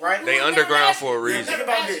 right. Right. they underground for a reason. Think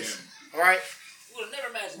about this. All right. You would never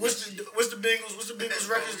imagine. What's the Bengals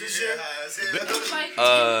records this year?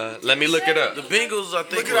 Let me look it up. The Bengals, I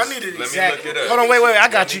think. Look at I need it Let me exactly. look it up. Hold on, wait, I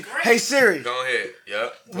got you. Hey Siri, Go ahead.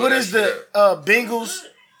 Yep. Pull what that is shit the up. Bengals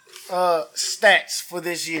stats for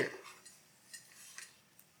this year?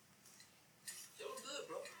 They were good,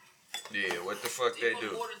 bro. Yeah, what the fuck they won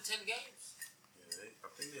do? more than 10 games. I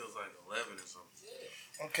think it was like 11 or something.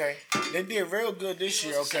 Okay, they did real good this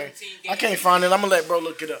year. Okay, 17 I can't find it. I'm gonna let bro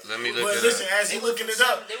look it up. Let me look But it listen, up. as he looking it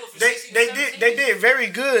up, They were for they 16, they 17. did very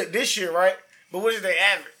good this year, right? But what is their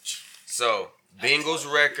average? So, Bengals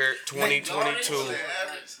record 2022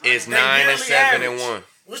 is They 9 and yearly 7 and average. 1.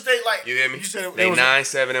 What's they like? You hear me? You said They 9,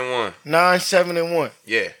 7 and 1. 9, 7 and 1.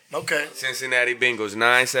 Yeah. Okay. Cincinnati Bengals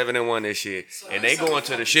 9, 7 and 1 this year, and they going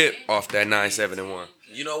to the ship off that 9, 7 and 1.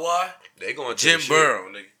 You know why? They going to Jim the ship. Burrow,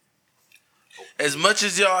 nigga. As much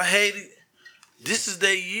as y'all hate it, this is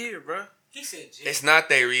their year, bro. He said, Jim. It's not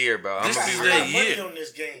their year, bro. I'm This gonna is be their real. Money year. on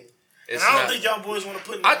this game. It's And I don't not. think y'all boys want to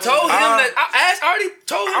put. I told him that I already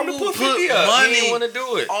told him I to will put put 50 up. He money didn't want to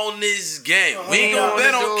do it. On this game. Oh, We ain't he gonna don't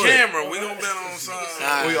bet wanna on do it. camera. We gonna bet on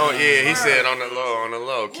side. We on, yeah, he said on the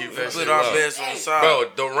low. Keep that shit Put our low. bets on side.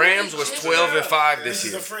 Bro, the Rams was 12 and 5 This this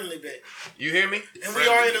is a year. friendly bet, You hear me? and we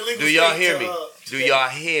are in the legal. Do y'all state hear to, me? Do y'all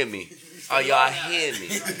hear me? Are y'all hear me?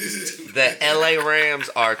 The LA Rams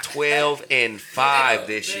are 12 and 5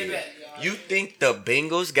 this year. You think the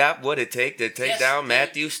Bengals got what it take to take down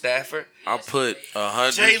Matthew Stafford? I put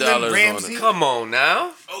 $100 Jalen on Ramsey. it. Come on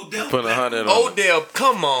now. Put 100 on it. Odell,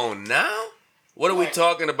 come on now. What are we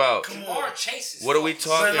talking about? Kamara chases. What are we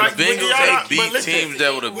talking But like, about? The Bengals y'all ain't not- beat but listen, teams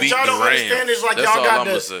that would have what beat y'all the don't understand Rams. is like That's y'all all got I'm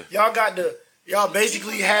gonna say. y'all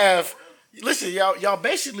basically have. Listen, y'all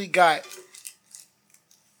basically got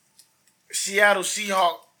Seattle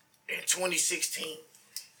Seahawks in 2016.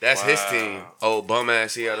 That's his team. Oh, bum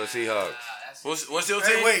ass Seattle Seahawks. What's your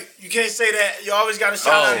team? Hey, wait, you can't say that. You always got to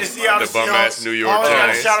shout out the Seahawks. The bum-ass New York Always got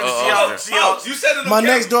to Giants. shout out the Seahawks. You said it. My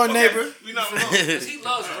next door neighbor. He loves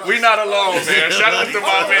it. We not alone, man. Shout out to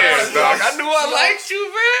my man, dog. I knew I liked you,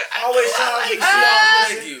 man. Always shout out to the Seahawks.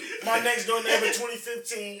 Thank you. My next door neighbor,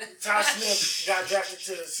 2015, Ty Smith got drafted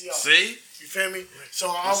to the Seahawks. See? You feel me? So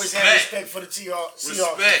I always had respect for the Seahawks. You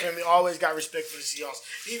feel me? Always got respect for the Seahawks.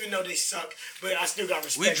 Even though they suck, but I still got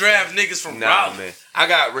respect. We draft niggas from Nah, Raleigh. man. I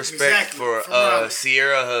got respect for Raleigh.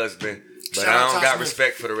 Sierra husband, but Shout I out don't Ty got Smith.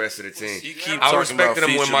 respect for the rest of the team. You keep I talking about respected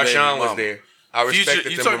him when future baby Marshawn was mama. there. I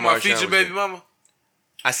respected You them talking when about Marshawn future was baby there. mama?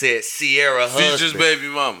 I said Sierra husband. Future's baby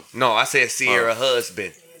mama. No, I said Sierra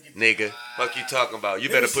husband, nigga. Fuck you talking about? You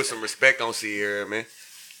better put some respect on Sierra, man.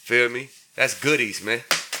 Feel me? That's goodies, man.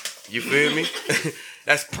 You feel me?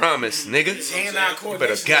 That's promise, nigga. You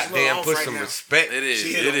better goddamn put some respect. It is. She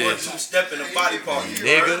It hit a 1-2 is. step in the body part.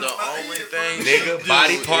 Nigga. The only thing Nigga, she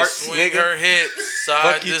body do parts, is swing nigga. her hips side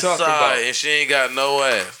Fuck you to talking side, about? and she ain't got no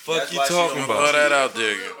ass. Fuck That's you why she talking don't Throw about? that out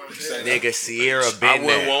there. Nigga, Sierra I been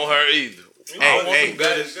wouldn't there. want her either.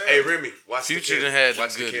 Hey, Remy, watch Future the done camera. had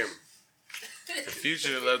Watch them the goodies. camera.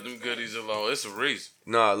 Future done left them goodies alone. It's a reason.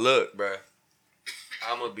 Nah, look, bruh.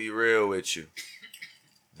 I'm gonna be real with you.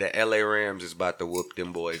 The LA Rams is about to whoop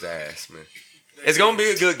them boys' ass, man. It's gonna be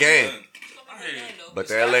a good game, but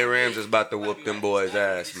the LA Rams is about to whoop them boys'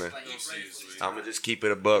 ass, man. I'm gonna just keep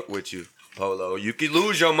it a buck with you, Polo. You can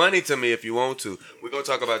lose your money to me if you want to. We're gonna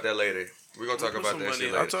talk about that later. We're gonna talk about that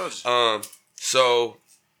shit I later. told you. So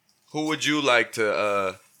who would you like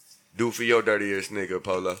to do for your dirtiest nigga,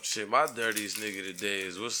 Polo? Shit, my dirtiest nigga today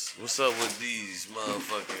is what's up with these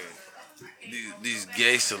motherfucking these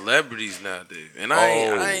gay celebrities nowadays. And I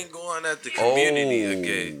ain't going at the community of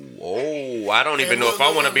gay. I don't even know if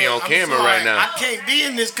I want to be on camera right now. I can't be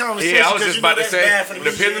in this conversation. Yeah, I was 'cause just you know about to that's say, bad for the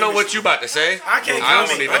music depending on what industry. you about to say, I can't I don't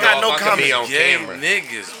comment. even I got know no if I could be comment. on Gay camera.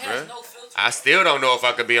 niggas, bruh. I still don't know if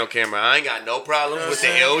I could be on camera. I ain't got no problems with the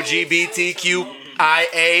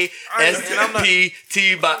LGBTQIA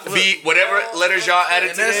whatever letters y'all added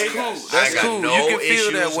And that's today. cool. I ain't That's got cool. no You can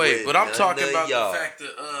feel that issues way. with But I'm none talking of about y'all. the fact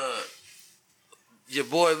that your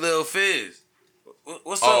boy Lil Fizz.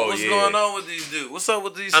 What's up? Oh, What's yeah. going on with these dudes? What's up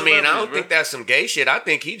with these I mean, I celebrities, don't bruh? think that's some gay shit. I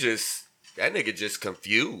think that nigga just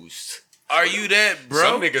confused. Are you that, bro?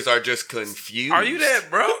 Some niggas are just confused. Are you that,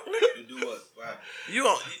 bro? You do what? Wow. You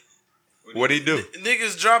on, What'd he do?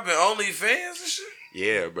 niggas dropping OnlyFans and shit?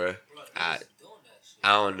 Yeah, bruh. I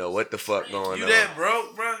don't know what the fuck going You on. that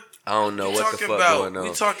broke, bro? I don't know what the fuck going on.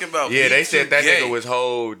 We talking about Yeah, they said that B2K. nigga was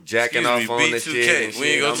whole jacking Excuse off me, on the B2K. shit. And We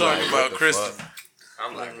ain't shit. gonna I'm talk like, about what the Christopher. fuck?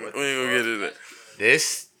 I'm like, what We ain't gonna get into that.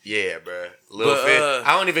 this? Yeah, bruh. Lil But, Fizz.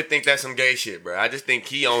 I don't even think that's some gay shit, bruh. I just think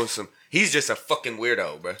he owns some. He's just a fucking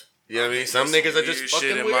weirdo, bruh. You know what I mean? Some niggas are just Weird fucking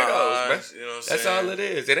shit in my weirdos, eyes, bruh. you know what I'm That's saying? all it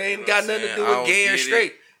is. It ain't You know got what nothing I'm to saying? do I with don't gay or get it.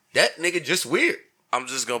 straight. That nigga just weird. I'm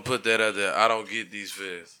just gonna put that out there. I don't get these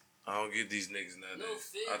Fizz. I don't get these niggas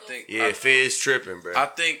nowadays. I think Yeah, Fizz tripping, bruh. I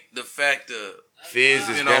think the fact of Fizz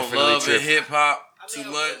is you know definitely love and tripping. hip hop too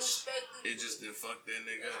much, it just didn't fuck that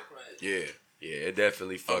nigga up. Yeah, it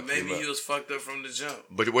definitely Or fucked him maybe up. he was fucked up from the jump.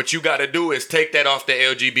 But what you got to do is take that off the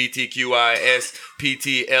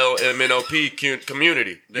LGBTQISPTLMNOP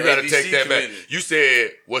community. The You got to ABC take that back. community. You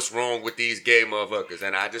said, what's wrong with these gay motherfuckers?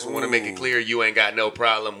 And I just want to make it clear you ain't got no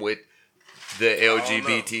problem with the I don't know. I'll be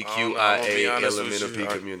LGBTQIA honest with LMNOP you.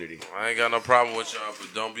 community. I ain't got no problem with y'all,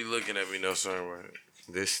 but don't be looking at me no certain way.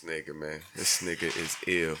 This nigga, man. This nigga is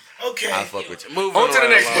ill. Okay. I fuck with you. Moving On to the right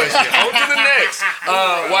next along. question. On to the next.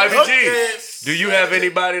 YBG. Okay. Do you have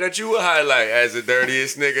anybody that you would highlight as the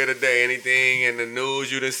dirtiest nigga today? Anything in the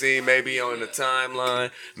news you done seen, maybe on the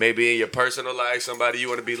timeline, maybe in your personal life, somebody you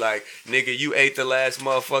want to be like, nigga, you ate the last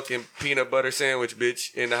motherfucking peanut butter sandwich,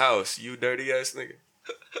 bitch, in the house. You dirty ass nigga.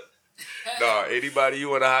 Nah, anybody you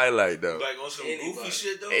want to highlight, though? Like on some goofy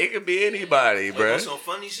shit though. It could be anybody, Like bruh. on some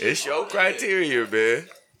funny shit. It's your criteria, man.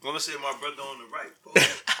 I'm gonna say my brother on the right.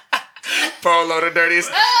 Polo the dirtiest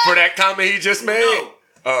for that comment he just made? No.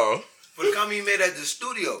 Oh, For the comment he made at the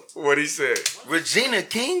studio. what he said? Regina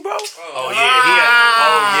King, bro. Oh yeah,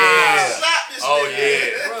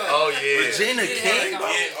 oh yeah. Regina King, bro.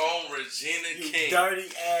 Get on Regina King. Dirty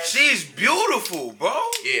ass. She's beautiful, bro.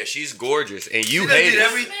 Yeah, she's gorgeous, and you She done hated, did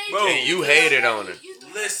every- bro. and you hated on her.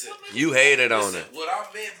 Listen, You hated on her. what I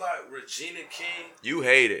meant by Regina King, You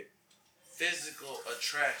hated. physical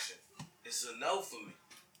attraction, it's a no for me.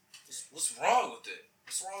 What's wrong with that?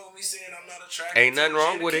 What's wrong with me saying I'm not attracted? Ain't to nothing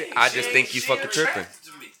wrong Regina with it. King? I She just ain't- think you she fucking ain't tripping. attracted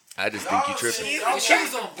to me. I just think you Y'all tripping. see- But she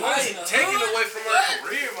was on I Boys in ain't the taking Hood. away from her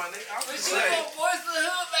career, my nigga. I'm But just she was saying. on Boys in the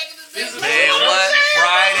Hood back in the day. Man, what?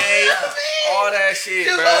 Friday? All that shit,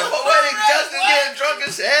 bro. Poetic Justin getting drunk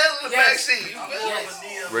as hell in the Yeah, backseat. You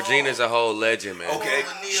feel me? Regina's a whole legend, man. Okay.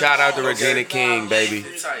 Shout out to Regina King, baby.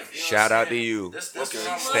 Shout out to you.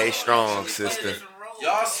 Stay strong, sister.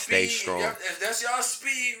 Y'all Stay speed, strong. if that's y'all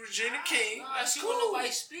speed, Regina King. That's She cool. wasn't nobody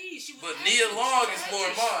speed. She was But Nia Long is more mine.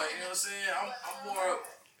 You know what I'm saying? I'm more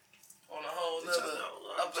on a whole other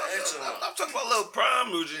upper echelon. I'm talking about little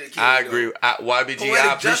prime Regina King. I agree. YBG,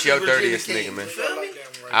 I appreciate your dirtiest Regina nigga, man. King, you feel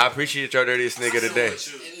me? I appreciate your dirtiest nigga today.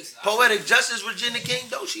 Poetic Justice Regina King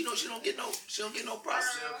though, she don't get no props.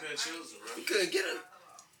 Couldn't choose her, bro. You couldn't get her.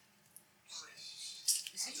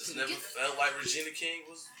 Just never felt like Regina King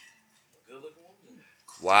was a good looking woman.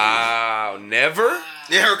 Wow, never?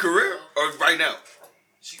 In her career or right now?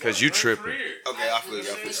 Cause you tripping. Okay, I feel you.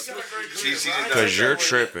 She's Cause you're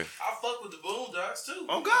tripping. I fuck with the Boondocks too.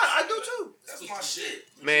 Oh God, I do too. That's my shit.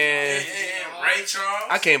 Man, And Ray Charles.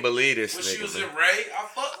 I can't believe this When she was nigga, in man. Ray, I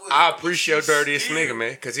fuck with I her. appreciate your dirtiest nigga,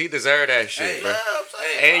 man. Cause he deserve that shit, bro.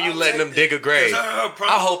 Hey, And you letting them dig a grave. I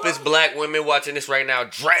I hope it's black women watching this right now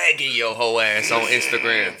dragging your whole ass on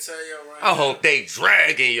Instagram. I hope they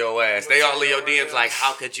dragging your ass. They all in your DMs like,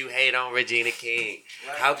 how could you hate on Regina King?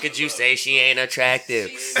 How could you say she ain't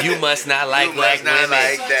attractive? You must not like black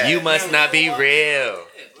women. You must not be real.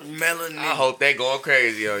 Melanin. I hope they going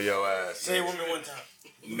crazy on your ass. Say woman one time.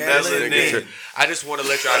 Melanin. I just want to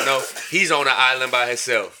let y'all know he's on an island by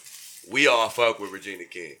himself. We all fuck with Regina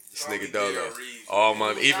King. This nigga Dolo. All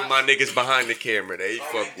my, even my niggas behind the camera, they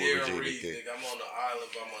fuck with Regina King. I'm on the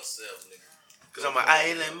island by myself, nigga. Cause I'm an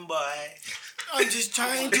island boy. I'm just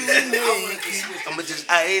trying to make it. I'm a just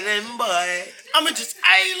island boy. I'm a just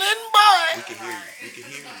island boy. We can hear you. We can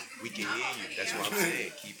hear you. We can hear you. That's what I'm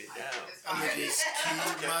saying. Keep it down. I'm a just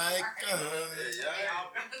keep my gun.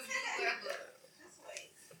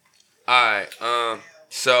 All right.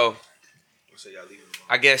 So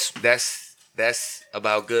I guess that's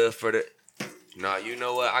about good for the. Nah, you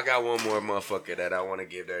know what? I got one more motherfucker that I want to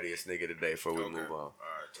give dirtiest nigga today before we move on.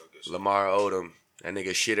 Lamar Odom. That nigga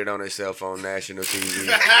shitted on himself on national TV.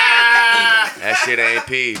 That shit ain't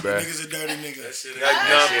pee, bro. Nigga's a dirty nigga. That shit ain't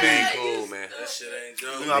That shit ain't cool, man. That shit ain't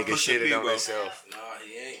dope. Nigga shitted on himself. Nah,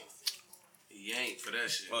 he ain't. He ain't for that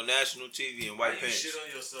shit. On national TV in Why white you pants. shit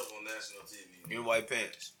on yourself on national TV? In white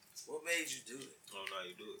pants. What made you do it? I don't know how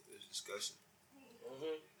you do it. It's disgusting.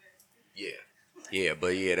 Yeah,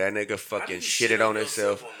 but yeah, that nigga How fucking do you shitted shit on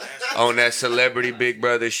himself national on that celebrity Big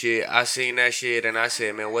Brother shit. I seen that shit and I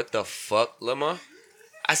said, man, what the fuck, Lamar?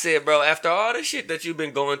 I said, bro, after all the shit that you've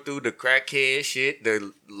been going through, the crackhead shit,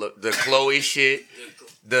 the Chloe shit,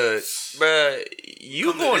 bruh,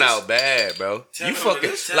 you going out bad, bro. You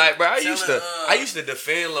fucking like, bro. I used to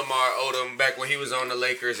defend Lamar Odom back when he was on the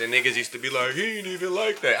Lakers, and niggas used to be like, he ain't even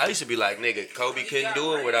like that. I used to be like, nigga, Kobe couldn't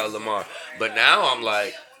do it without Lamar. But now I'm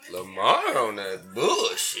like, Lamar on that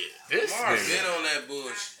bullshit. This Lamar nigga, been on that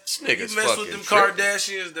bullshit. this nigga's You mess fucking with them tripping.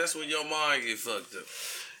 Kardashians, that's when your mind get fucked up.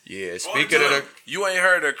 Yeah, speaking of the, You ain't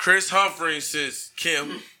heard of Chris Humphries since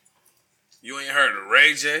Kim. You ain't heard of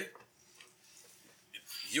Ray J.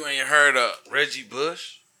 You ain't heard of Reggie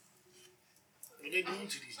Bush.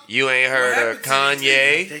 you ain't heard of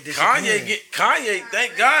Kanye. Kanye,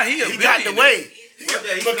 thank God he got the way.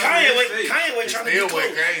 But Kanye went trying to Still be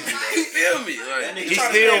went cool. crazy. You feel me? Like, He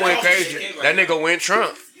still went crazy. That nigga went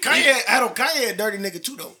Trump. Kanye a dirty nigga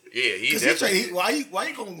too though. Yeah, he Cause definitely. why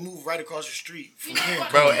you gonna move right across the street from him?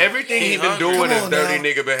 Bro, everything he been doing Come is on dirty now.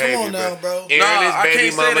 nigga behavior, Come on now, bro. Airing Nah, I his baby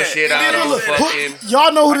can't say mama that. shit And out then on look, fucking.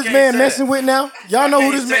 y'all know who this can't man say messing with now? Y'all know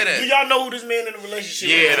who can't this say man? that. Do y'all know who this man in a relationship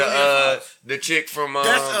Yeah, with? the chick from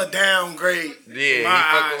That's a downgrade. yeah, he My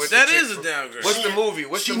fucking eyes. with that the chick is a from- downgrade. What's the movie?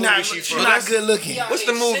 What's the She movie not, she she from? not good looking. What's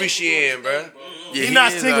the movie she in, bro? Yeah, He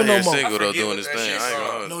not is single out no here more. Single though, I forget doing what his that thing. shit I ain't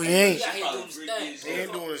called. gonna No, hold he ain't. He out here doing his thing. He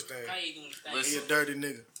ain't doing his thing. Kanye doing his thing. He a dirty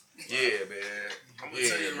nigga. Yeah, man. I'm gonna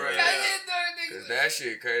tell you bro. right now. Cause that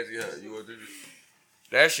shit crazy, huh? You want to?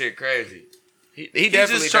 That shit crazy. He He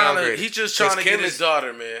definitely just trying to. downgraded. He just trying to 'Cause get Kim his is-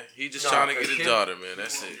 daughter, man. He just trying to 'cause get his Kim- daughter, man.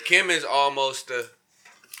 That's it. Kim is almost a.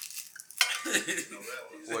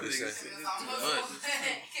 What is that?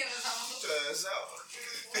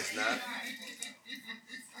 It's not.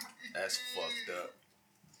 That's fucked up.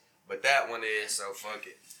 But that one is, so fuck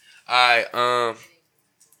it. Alright,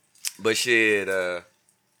 but shit,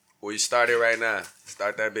 well, you start it right now.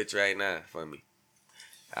 Start that bitch right now for me.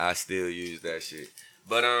 I still use that shit.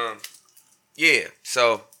 But yeah,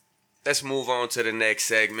 so let's move on to the next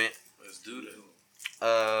segment. Let's do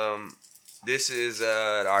that. This is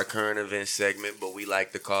our current event segment, but we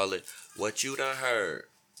like to call it What You Done Heard.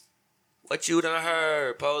 What you done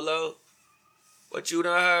heard, Polo? What you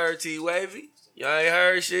done heard, T-Wavey? Y'all ain't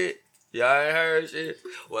heard shit? Y'all ain't heard shit?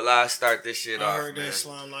 Well, I'll start this shit off, I heard man. that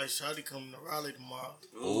Slime Life Shotty coming to Raleigh tomorrow.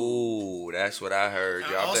 Ooh, that's what I heard.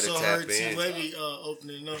 Y'all better tap heard in. T-Wavey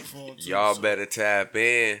opening up for him too. Y'all so better tap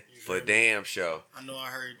in for damn show. I know I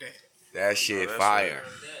heard that. That shit that's fire.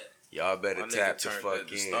 Y'all better My nigga tap the turned fuck that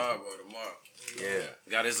to in. Starboy tomorrow.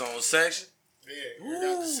 Yeah. Got his own section. Yeah, you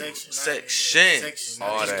got the section. Section. Section. All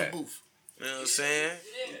Not just that. the booth. You know what I'm saying?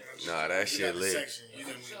 Nah, that You shit got the lit. section. You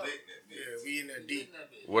can, yeah, we in there deep.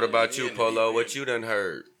 What about you, Polo? What you done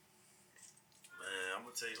heard? Man, I'm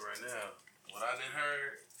gonna tell you right now. What I done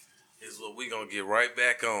heard is what we gonna get right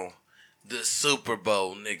back on. The Super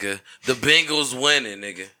Bowl, nigga. The Bengals winning,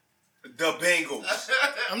 nigga. The Bengals.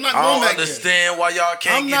 I'm not I going don't back understand why y'all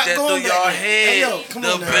can't I'm get not that going through back y'all there. head. Hey, yo, come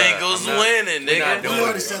The on now. Bengals winning, we're not nigga. doing We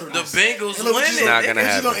already it. settled The this. Bengals Hey, look what you winning. say. Not gonna If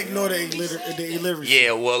you happen. gonna ignore the illiteracy.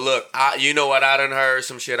 Yeah, well, look, you know what I done heard?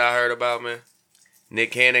 Some shit I heard about, man?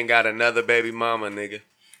 Nick Cannon got another baby mama, nigga.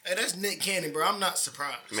 Hey, that's Nick Cannon, bro. I'm not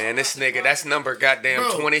surprised. Man, this nigga, that's number goddamn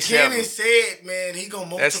Bro, 27. Cannon said, man, he gonna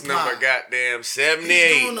multiply. That's number goddamn He's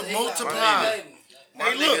 78. doing the multiply.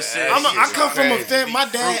 Hey, look, nigga said I shit come is from a crazy. family. My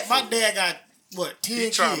fruitful. dad got what 10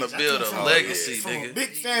 kids. trying to build I come a from- legacy, from nigga. a big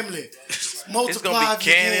family. It's Multiply gonna if be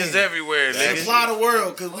you cannons can. everywhere, nigga. Supply the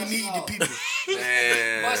world because we need the people.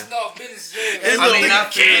 Man. Busting off business. Hey, I look, mean, I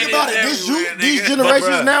feel think it. about it. This Everywhere, these nigga. generations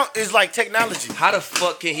But, bruh. now is like technology. How the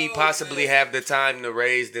fuck can he possibly have the time to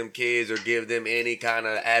raise them kids or give them any kind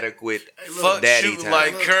of adequate Fuck daddy shooting time?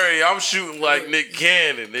 like Curry. I'm shooting like Nick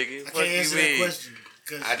Cannon, nigga. I Fuck can't you answer that mean? question.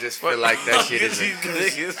 I just feel like that shit is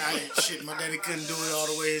a, Shit, my daddy couldn't do it all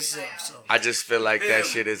the way himself. So I just feel like that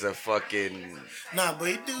shit is a fucking, nah, but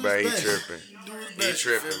he do his bruh, he best. tripping. He do his He best.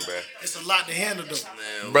 tripping, you feel me? bruh. It's a lot to handle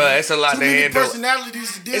though. Bruh, it's a lot Too to many handle.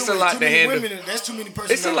 personalities to deal It's a with. lot Too to many handle. women. That's too many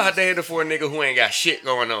personalities. It's a lot to handle for a nigga who ain't got shit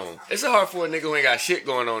going on. It's hard for a nigga who ain't got shit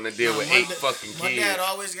going on to deal with My 8 da- fucking My kids. dad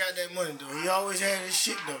always got that money though. He always had his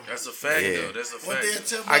shit though. That's a fact, Yeah. though. That's a What they fact.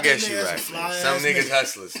 tell I about guess that you nigga, right, that's a man. fly Some ass niggas nigga.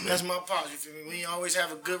 hustlers, man. That's my pops. You feel me? We ain't always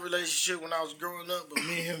have a good relationship when I was growing up, but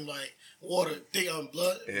me and him like water, thick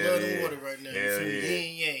blood Hell and yeah. water right now. You Hell feel me? yeah. Yin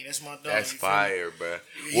and yang. That's my dog. That's you feel me? fire, bruh.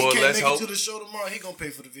 He Well, can't let's make hope. it to the show tomorrow. He gonna pay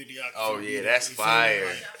for the video. Oh yeah, that's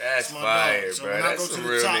fire. That's my fire, dog. So bro. when I That's go to some the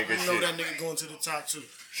real top, nigga you know shit. that nigga going to the top too.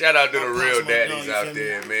 Shout out to the My real pops, my daddies dog, you out feel me?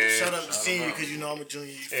 there, man. Shout out to senior because you know I'm a junior.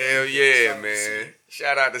 You feel Hell me? yeah, Shout out to man. senior.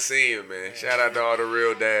 Shout out to Senior, man. Shout out to all the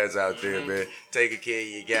real dads out there, man. Taking care of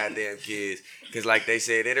your goddamn kids. Because like they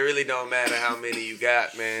said, it really don't matter how many you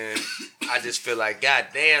got, man. I just feel like,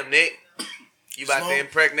 goddamn, Nick. You about to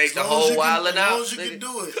impregnate the whole wildin' As out, long as you nigga. can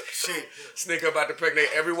do it. Shit. Snicker about to impregnate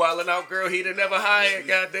every wildin' out girl he done never hired,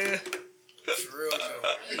 goddamn. For real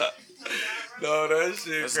though. No, that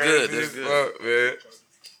shit That's crazy good, that's as good. fuck, man.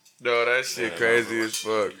 No, that shit crazy as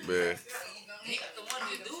fuck, man. He got the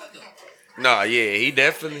money to do it though. Nah, yeah, he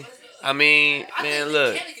definitely. I mean, I man, think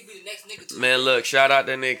look. Cannon could be the next nigga too. Man, look, shout out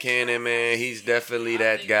to Nick Cannon, man. He's definitely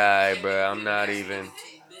that guy, bro. I'm not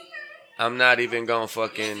even gonna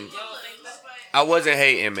fucking. I wasn't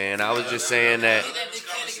hating, man. I was just saying that.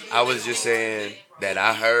 I was just saying that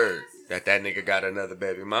I heard that nigga got another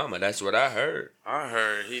baby mama. That's what I heard. I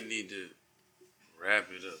heard he need to wrap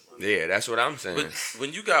it up. Yeah, that's what I'm saying. But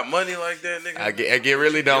when you got money like that, nigga, It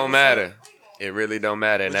really don't matter. It really don't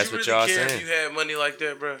matter, and would that's you what really y'all care saying. if you had money like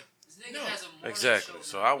that, bro? This nigga has a morning Exactly. show.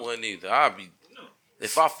 So I wouldn't either. I'd be,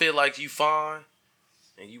 if I feel like you fine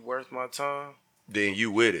and you worth my time. Then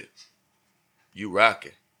you with it. You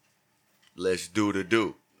rocking. Let's do the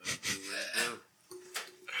do.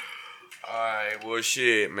 Alright, well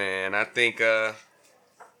shit, man. I think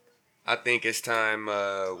it's time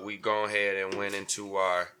we go ahead and went into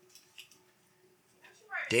our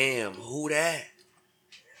Damn, who that?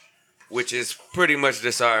 Which is pretty much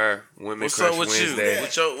just our Women What's Crush up with Wednesday. you?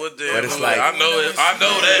 What damn? But it's who like- that? I know it. I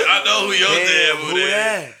know that. I know who your Damn, damn who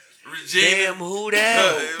that? Regina. Damn, who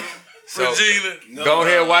that? So, Regina. go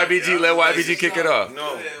ahead, YBG. Let YBG kick it off.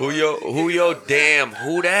 No. Who your damn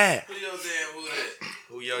who that? Who your damn who that?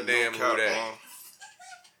 Who your damn who Cap, that?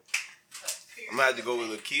 I'm gonna have to go with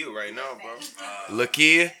Lakia right now, bro.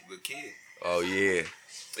 Lakia? Lakia. Oh yeah.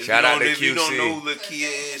 If Shout you out to don't- If you don't know QC. who Lakia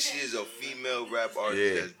is, she is a female rap artist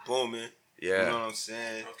Yeah. that's booming. You Yeah. know what I'm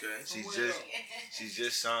saying? Okay. She's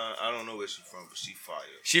just signed. I don't know where she's from, but she fire.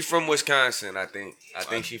 She from Wisconsin, I think. I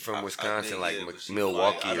think she from Wisconsin, think, like yeah, but she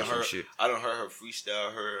Milwaukee fire. or some shit. I done heard her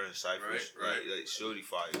freestyle, her and Cypress. Right. Like Shorty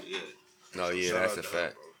fire, yeah. No, yeah, Shout that's out a to her,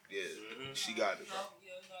 fact. bro. Yeah, she got it, bro.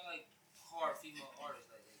 Yeah, you know, like hard female artists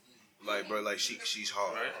like that. Like, bro, like she's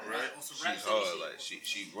hard. Right. On some She's rap hard. shit. Like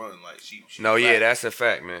she run. Like she No, yeah, rap. that's a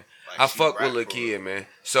fact, man. Like, I she fuck with rap for Lakia, real. man.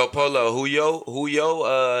 So Polo, who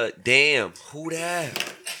yo, damn, who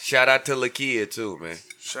that? Shout out to Lakia too, man.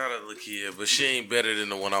 Shout out Lakia, but she ain't better than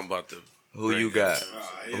the one I'm about to. Who you got?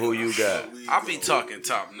 Who you got? I be talking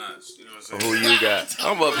top notch. You know what I'm saying? Who you got?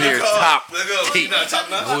 I'm up here top.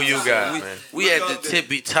 Who you got, man? We at the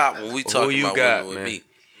tippy top when we talking you about got, women with man? me.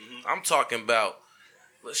 I'm talking about.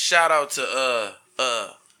 Shout out to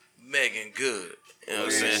Megan Good. You know what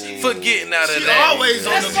I'm saying? For getting out of She that. always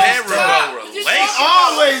on the list. terrible She relationship.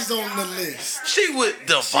 always on the list. She with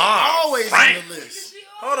Devon. Always Frank. on the list.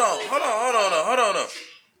 Hold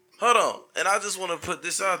on. And I just want to put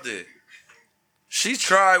this out there. She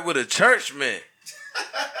tried with a church man.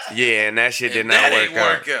 Yeah, and that shit did And not that work ain't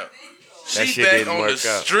out. work out. That She shit back didn't on work the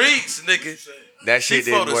out. streets, nigga. That She shit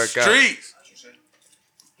for didn't the work out. streets.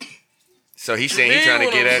 So he's saying he Mean trying to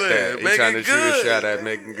what get I'm at saying. that. He Megan trying to shoot a Good. shot at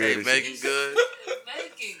Megan Hey, Good. Megan Good.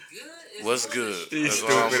 Making good is What's good? He's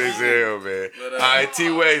That's all I'm stupid as hell, man. But, All right,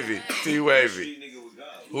 T-Wavey.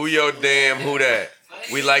 Who your damn, who that?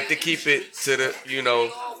 We like to keep it to the,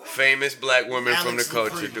 famous black women from the Alex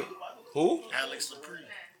culture. Lepre. Who? Alex Lepre.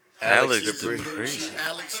 Alex Lepre.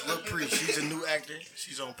 Alex Lepre. She's a new actor.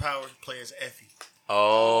 She's on Power. Plays Effie.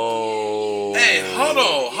 Oh. Hey, hold on. I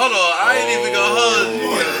ain't even gonna hug.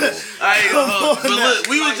 But look,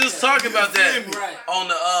 we were just talking about that on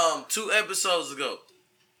the 2 episodes ago.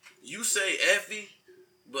 You say Effie,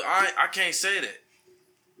 but I can't say that.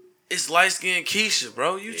 It's light skinned Keisha,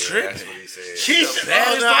 bro. You tripping? That's what he said. She's the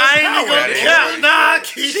baddest on I ain't Power. even gonna That count. Nah,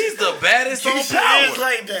 Keisha. She's the baddest on Keisha Power. is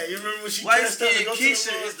like that. You remember when she Light dressed up to skinned go to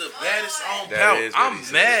Keisha the is the baddest on That Power. is what I'm he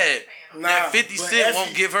said. mad that 50 but Cent Effie-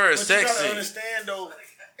 won't give her a but sex you gotta scene. understand though,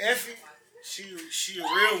 Effie, she a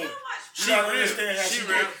real one. She You gotta real. understand how She she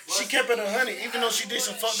real. did. She kept it 100, even though she did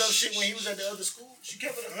some fucked up shit when he was at the other school. She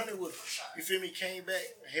kept it 100 with him. You feel me? Came back,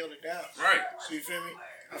 and held it down. Right. So you feel me?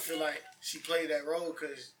 I feel like she played that role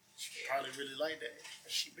because she probably really liked that.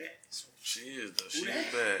 And she bad. So She is though. She is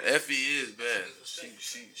bad. Effie is bad.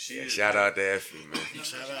 She is. Shout out to Effie, man.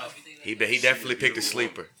 shout out. He definitely picked a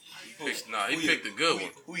sleeper. He picked a good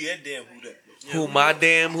one. Who your damn who that? Who my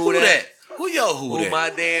damn who that? Who your who Who that? my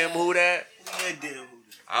damn who that? Who your damn who that?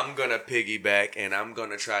 I'm gonna piggyback and I'm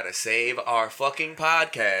gonna try to save our fucking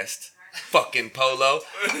podcast. Fucking Polo.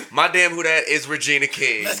 My damn who that is Regina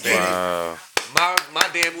King. Let's baby. get it. Wow. My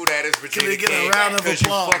damn who that is Regina we get a King. round of 'Cause you're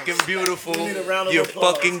applause? fucking beautiful. We need a round of You're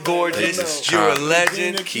applause. fucking Let gorgeous. us You're a know.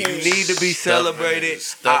 legend. Regina You King. need to be celebrated.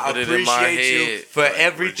 Stuffing I it in my appreciate you head. for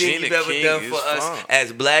everything Regina you've ever King done is for us fine.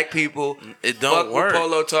 as black people. It don't Fuck work. what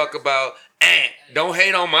Polo talk about. Don't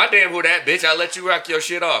hate on my damn who that, bitch. I let you rock your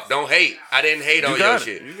shit off. Don't hate. I didn't hate on your got it.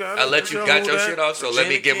 shit. You got I it. let you You got know your who shit that- off, so let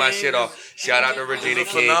me Regina get my King shit off. Shout out to Regina a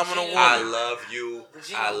King. phenomenal woman. I love you.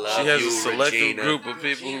 I love She has you, a selective Regina. group of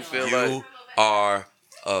people who feel You like are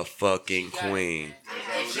a fucking queen.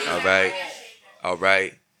 All right. All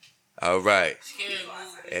right. All right.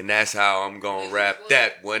 And that's how I'm going to wrap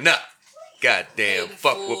that one up. Goddamn,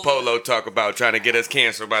 fuck what Polo talk about trying to get us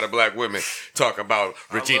canceled by the black women. Talk about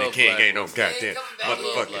Regina love King black ain't no women. goddamn I love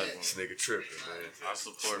motherfucking. black This nigga tripping, man. I This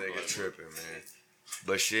support nigga black tripping, man.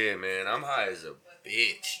 But shit, man, I'm high as a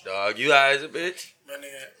bitch, dog. You high as a bitch? My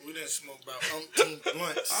nigga, we done smoked about umpteen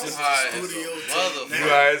blunts since high the as a studio motherfucker. till You now.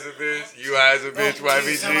 high as a bitch? You high as a bitch, Bro,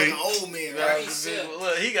 you sound like an YBG? old man, right?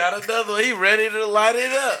 Look, he got another one. He ready to light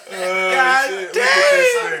it up. God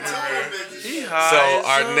damn. He high So as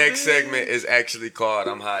our a next bitch. segment is actually called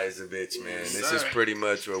 "I'm High as a Bitch," man. This is pretty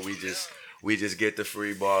much where we just get to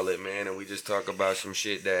free ball it, man, and we just talk about some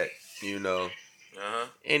shit that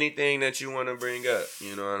anything that you want to bring up.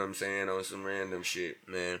 You know what I'm saying? On some random shit,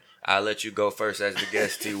 man. I'll let you go first as the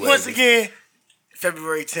guest, T-Wavey. Once again,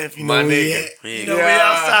 February 10th, you know My we nigga. at. Yeah. You know we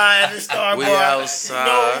outside at the Star We Bar. outside.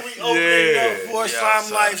 You know we opening Yeah. up for We Slime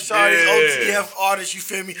outside. Life, Shawty, Yeah. OTF artists, you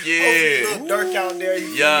feel me? Yeah. Hopefully little Dirk out there, you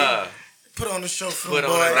feel me? Yeah. Put on the show for Put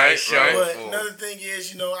them, on boy. a nice show. Right. But for 'em. another thing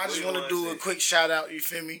is, I just want to do a quick shout out, you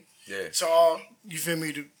feel me? Yeah. To all, you feel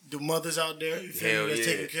me, the mothers out there, you feel Hell me, that's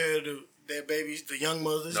yeah. taking care of their babies, the young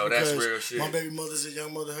mothers. No, that's because real shit. My baby mother's a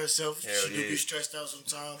young mother herself. Hell she do yeah. be stressed out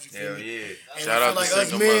sometimes, you feel Hell me? yeah. And Shout I out feel to like us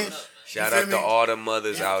single men, mothers. Shout you out feel to me? all the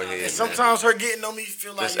mothers out here, And man. sometimes her getting on me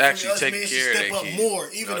feel like That's you feel me, actually us taking men should care of step that up kid. more,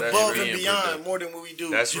 even No, that's above real. and Being beyond, productive. more than what we do.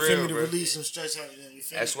 That's you real, feel me, bro. to release some stress out of them. You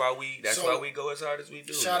feel That's me? why we go as hard as we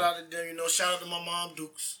do. Shout man. out to them, shout out to my mom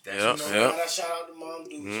Dukes. That's Yep, what's up. yep. Shout out to Mom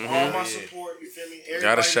Dukes. Mhm. All my Yeah. support, you feel me? Gotta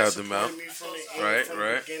Everybody shout that them supported out. me from the Right, from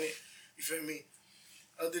right. the beginning. You feel me?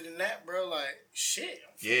 Other than that, bro, like shit.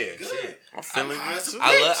 I'm Yeah, feeling good. shit. I'm feeling high good as a too.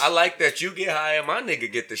 bitch. I like that you get high and my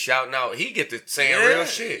nigga get to shouting out. He get to saying Yeah. real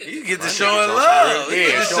shit. You get to My showing nigga's on some love. real- You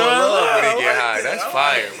Yeah, get to showing love when I he get like high. it. That's I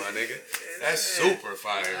fire, like my nigga. That's super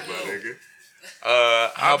fire, my nigga.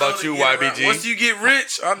 How I know about to you, get around- YBG? Once you get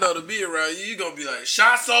rich, I know to be around you, you gonna be like,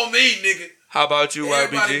 shots on me, nigga. How about you,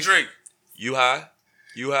 Everybody YBG? drink. You high?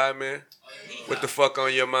 You high, man? What the fuck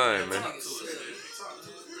on your mind, man?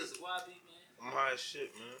 I'm high as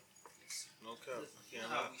shit, man. No cap. I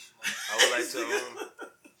can't lie. I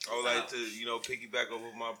would like to, you know, piggyback off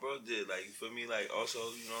what my bro did. Like, you feel me? Like, also,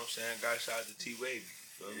 you know what I'm saying? Got shout out to T-Wavey.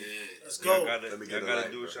 Yeah. Let's go. Y'all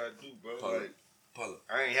gotta do what y'all do, bro.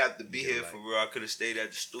 I ain't have to be here for real. I could have stayed at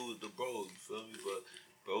the stool with the bro. You feel me? But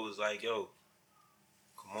bro was like, yo,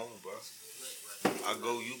 come on, bro. I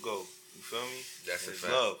go, you go. You feel me? That's a it's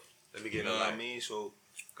fact. love. Let me get you know what I mean? So,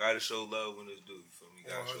 gotta show love when it's due. You feel me?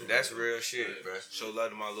 That's real shit, bro. Show love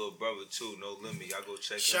to my little brother too. No Limit. Y'all go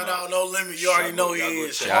check Shout him out. out No Limit. You already know he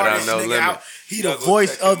is. Shout out No Limit. He the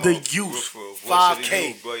voice of the youth.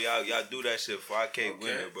 5K. Bro, y'all do that shit. 5K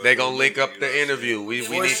winner, bro. They gonna link up the interview. We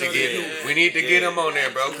need to get him on there,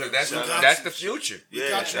 bro, because that's the future.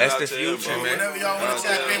 Yeah, that's the future, man. Whenever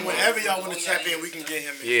y'all want to tap in, we can get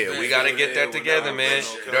him in. Yeah, we gotta get that together, man.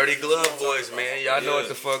 Dirty Glove Boys, man. Y'all know what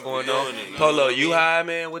the fuck going on. Polo, you high,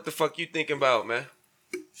 man? What the fuck you thinking about, man?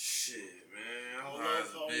 Shit, man. I'm high as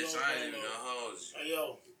a bitch. I ain't even gonna hold you. Hey,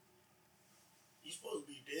 yo. You supposed to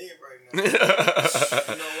be dead right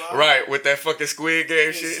now. Right, with that fucking Squid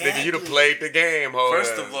Game shit. Nigga, you done played the game, hold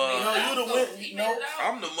First of all, you the winner.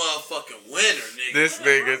 I'm the motherfucking winner, nigga. This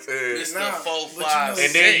nigga said. Mr. 4, 5,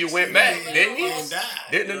 and then you went back, didn't you?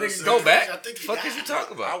 Didn't the nigga go back? Fuck is you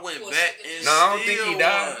talking about? I went back and no, I don't think he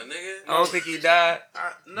died. Nigga. I don't think he died.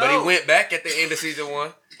 No. But he went back at the end of season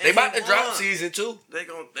 1. They about to drop season 2. They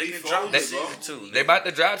can drop season 2. They about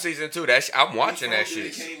to drop season 2. I'm watching that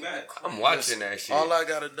shit. I'm watching that shit. All I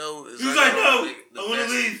gotta know is I wanna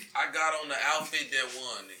leave. I got on the outfit that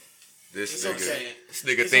won, nigga. This It's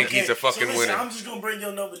nigga think he's a fucking winner. I'm just gonna bring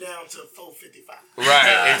your number down to 455.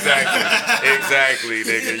 Right, exactly,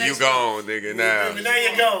 nigga. You gone, nigga. Now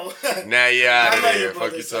There you go. Now you out of I love there. you,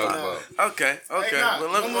 Fuck you talking about. Okay. Hey, nah,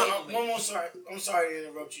 one more. Sorry, I'm sorry to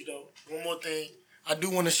interrupt you though. One more thing. I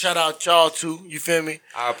do want to shout out y'all too. You feel me?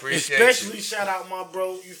 I appreciate Especially you. shout out my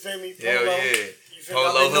bro. You feel me? Hell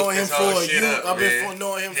Polo. yeah. I've been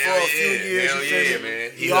knowing him for a few years. Hell you feel yeah, me?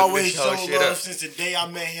 man. He always showed love since the day I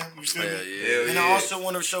met him. You feel me? And I also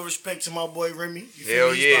want to show respect to my boy Remy. You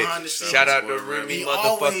feel me? He's behind the scenes. Shout out to Remy He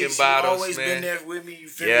motherfucking bottles, always man. been there with me. You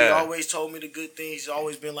feel me? He always told me the good things. He's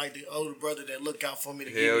always been like the older brother that look out for me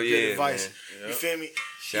to give me good advice. Man. You feel me?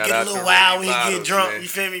 Shout he get out a little to wild Remy when he bottles, get drunk. man. You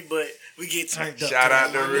feel me? But we get turned up. Shout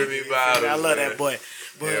out to Remy bottles. I love man. that boy.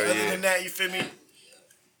 But other than that, you feel me?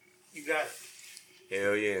 You got it.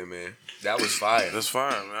 Hell yeah, man. That was fire. That's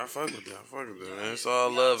fine, man. I fuck with that, man. It's all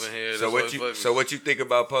love in here. So what you think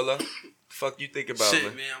about Polo? The fuck you think about, shit,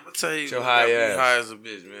 man? I'm gonna tell you. Your high ass. High as a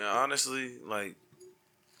bitch, man. Honestly, like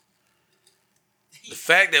the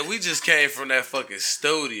fact that we just came from that fucking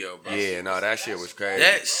studio, bro. Yeah, no, that shit was crazy.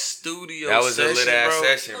 That studio that was session, a lit ass bro,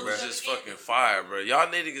 session, bro. was just fucking fire, bro. Y'all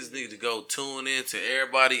niggas need to go tune in to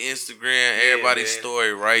everybody Instagram, everybody's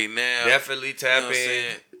story right now. Definitely tap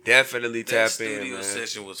in. Definitely tap in, man. Studio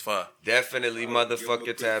session was fire. Definitely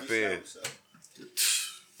motherfucking tap in.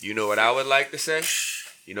 You know what I would like to say?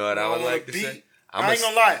 You know what I would like to say? I ain't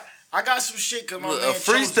gonna lie. I got some shit cause my man a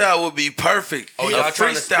freestyle would be perfect. Oh, a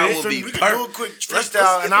freestyle would be we perfect. can do a quick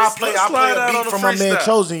freestyle, and I'll play a beat from my man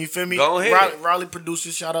Chosen. You feel me? Go ahead. Raleigh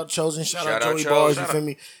producers, shout out Chosen, shout out Joey Bars. You feel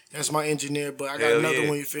me? That's my engineer. But I got another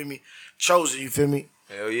one. You feel me? Chosen. You feel me?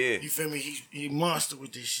 Hell yeah. You feel me? He monster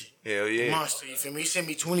with this shit. Hell yeah. Monster. You feel me? He sent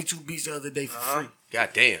me 22 beats the other day for free. God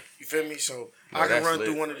damn. You feel me? So I can run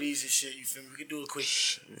through one of these and shit. You feel me? We can do a quick.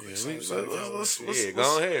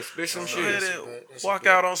 Go ahead, spit some shit. Walk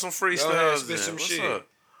out on some freestyles. Spit some shit.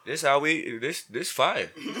 This how we this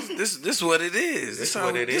fire. This what it is. This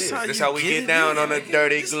what it is. This how we get down on a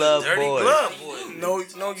Dirty Glove Boy. No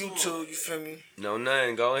YouTube. You feel me? No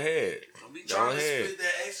nothing. Go ahead. Go ahead. Spit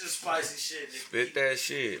that extra spicy shit, nigga. Spit that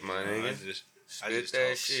shit, my nigga. Spit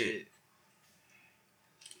that shit.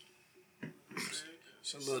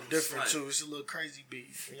 It's a little different too. It's a little crazy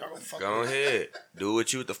beat. Y'all gonna fuck Go with ahead. Do what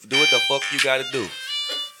the fuck you gotta do.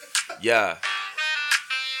 Yeah.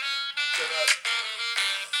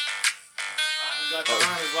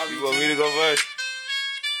 You want me to go first?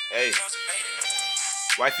 Hey.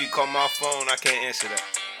 Wifey call my phone, I can't answer that.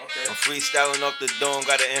 Okay. I'm freestyling up the dome,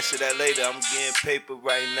 gotta answer that later. I'm getting paper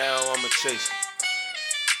right now, I'm a chaser.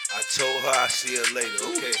 I told her I'll see her later,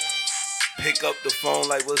 okay. Pick up the phone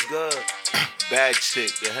like, what's good? Bad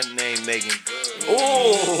chick, her name Megan.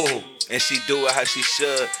 Oh, and she do it how she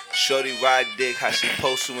should. Shorty ride dick how she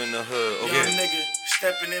post to in the hood. Okay. Young nigga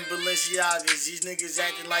stepping in Balenciagas. These niggas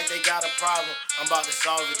acting like they got a problem. I'm about to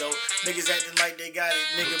solve it though. Niggas acting like they got it.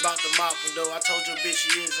 Nigga about to mop them though. I told your bitch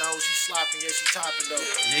she is a hoe. She slopping, yeah, she topping though.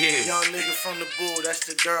 Yeah. Young nigga from the bull, that's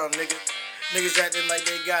the Durham nigga. Niggas acting like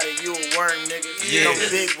they got it. You a worm, nigga. Yeah. No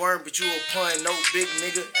big worm, but you a pun. No big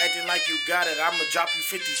nigga. Acting like you got it. I'ma drop you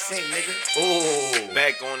 50 cents, nigga. Oh.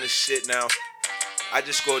 Back on this shit now. I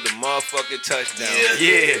just scored the motherfucking touchdown.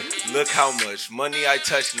 Yeah. Look how much money I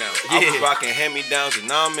touch now. I was rocking hand-me-downs and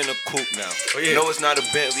now I'm in a coupe now. Oh, yeah. No, it's not a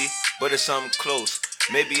Bentley, but it's something close.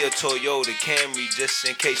 Maybe a Toyota Camry, just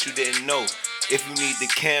in case you didn't know. If you need the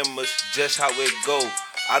cameras, just how it go.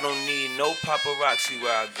 I don't need no paparazzi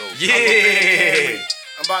where I go. Yeah.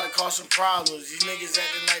 I'm about to cause some problems. These niggas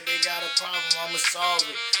acting like they got a problem. I'ma solve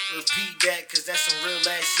it. Repeat that, cause that's some real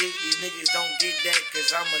ass shit. These niggas don't get that,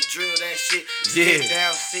 cause I'ma drill that shit. Sit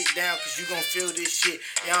down, cause you gon' feel this shit.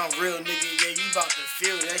 Yeah, I'm real, nigga. Yeah, you about to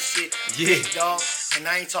feel that shit. Yeah. Big dog, and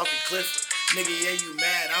I ain't talking Clifford. Nigga, yeah, you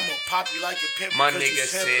mad. I'ma pop you like a pimp. My nigga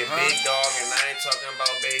said big dog, and I ain't talking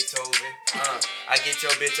about Beethoven. I get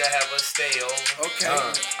your bitch, I have her stay over. Okay.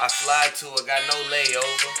 I slide to her, got no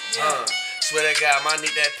layover. Swear to God, I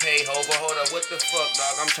need that pay over. Hold up, what the fuck,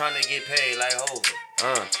 dog? I'm trying to get paid like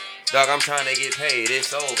over. Dog, I'm trying to get paid.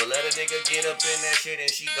 It's over. Let a nigga get up in that shit and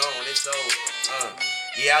she gone. It's over.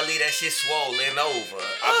 Yeah, I leave that shit swollen over.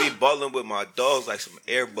 I be ballin' with my dogs like some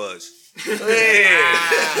Airbuds. Yeah,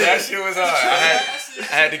 that shit was hard.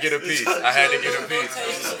 I had to get a piece.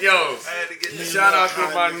 Yo, shout out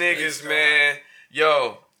to my niggas, man.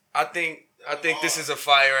 Yo, I think this is a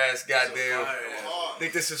fire ass goddamn. I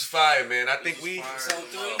think this is fire, man. I think we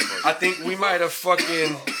might have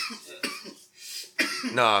fucking.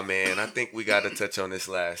 Nah, man. I think we got to touch on this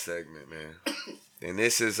last segment, man. And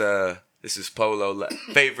this is Polo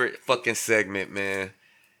favorite fucking segment, man.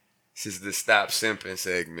 This is the Stop Simping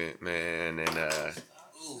segment, man. And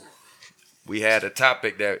we had a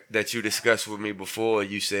topic that you discussed with me before.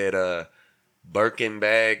 You said Birkin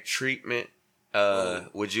bag treatment.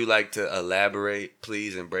 Would you like to elaborate,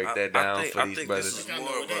 please, and break that down for these brothers?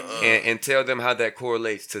 And tell them how that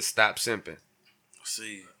correlates to Stop Simping.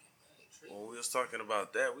 See, when we was talking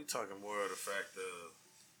about that, we talking more of the fact of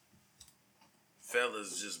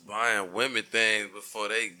fellas just buying women things before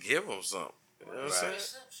they give them something. You know what I'm saying?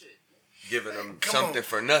 Giving them something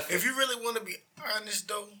for nothing. If you really want to be honest,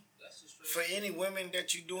 though, for any women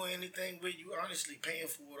that you doing anything with, you honestly paying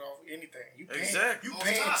for it off anything. You paying, exactly. You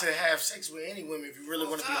paying to have sex with any women if you really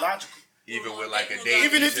want to be logical. Even with like a date.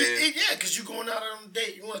 Even if because you going out on a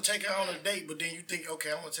date, you want to take her on a date, but then you think,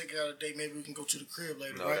 okay, I want to take her on a date. Maybe we can go to the crib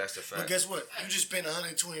later. No, right? that's the fact. But guess what? You just spent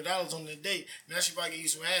 $120 on the date. Now she about to give you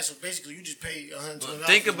some ass. So basically, you just paid $120.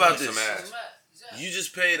 Think about this. Some ass. You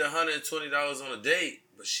just paid $120 on a date,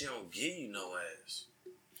 but she don't give you no ass.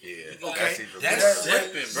 Yeah. Okay. That's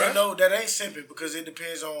simping, bro. No, that ain't simping because it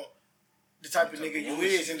depends on the type of nigga you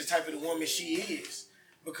is and the type of the woman she is.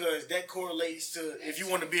 Because that correlates to if you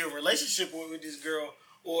want to be in a relationship with this girl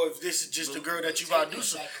or if this is just a girl that you about to do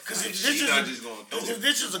something. Because if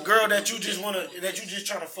this is a girl that you just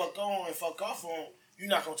trying to fuck on and fuck off on, you're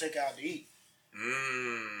not gonna take her out to eat.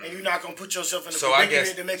 And you're not gonna put yourself in a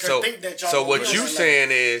predicament to make her think that y'all. So what you saying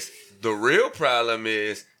is the real problem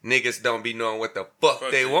is niggas don't be knowing what the fuck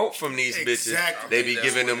they want from these bitches. They be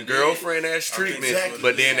giving them girlfriend ass treatment,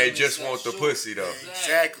 but then they just want the pussy though.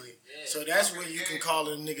 Exactly. So that's when you can call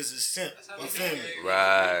them niggas a simp. You feel me?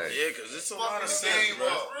 Right. Yeah, because it's a lot of simps, bro.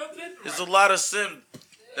 There's a lot of simps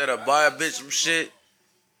that'll buy a bitch some shit,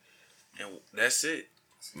 and that's it.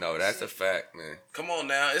 No, that's a fact, man. Come on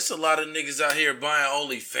now. It's a lot of niggas out here buying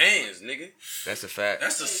OnlyFans, nigga. That's a fact.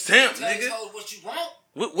 That's a simp, nigga. What you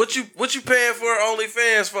want? What you paying for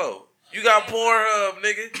OnlyFans for? You got Pornhub,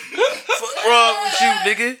 nigga. Fuck wrong with you,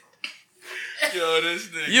 nigga? Yo, this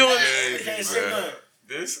nigga Can't crazy, say bro. nothing.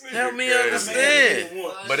 This nigga Help me crazy. understand.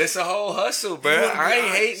 But it's a whole hustle, bro. I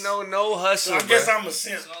ain't hating no hustle, So I guess I'm a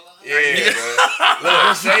simp. Yeah, bro.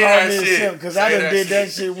 Look, say that shit. Because I done did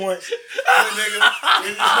that shit once. Nigga,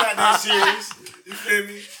 it's not that serious. You feel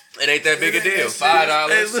me? It ain't that big a deal.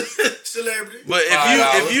 $5. Celebrity. But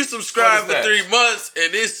if you subscribe for 3 months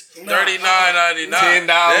and it's $39.99, $10.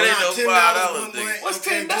 that ain't no $5 thing. What's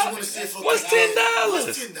 $10? What's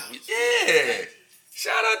 $10? Yeah.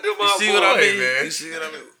 Shout out to my boy, man. You see what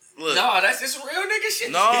I mean? Look. No, that's just real nigga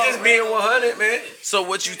shit. No, he just being 100, man. So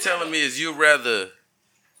what you telling me is you'd rather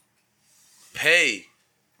pay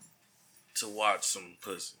to watch some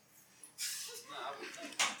pussy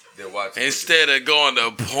instead of going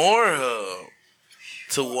to Pornhub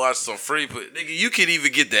to watch some free pussy. Nigga, you can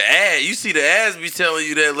even get the ad. You see the ads be telling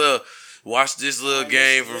you that little watch this little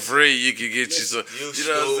game for free. You can get you some. You know what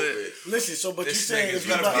I'm saying? Listen, so but This you saying nigga's if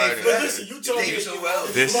you about, retarded. but listen, you told me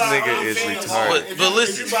This nigga is retarded. But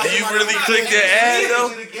listen, do you really click that ad though?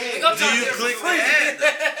 Do you click the ad?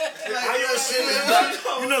 How you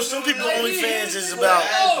assuming? You know, some people OnlyFans is about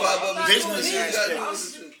business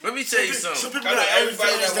aspects. Let me tell you something. Some people got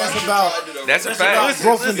OnlyFans that's about That's a fact.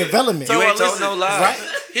 growth and development. You ain't told listen, no lies. Right?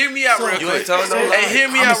 Hear me out real You quick. ain't told no lies. Hey, hear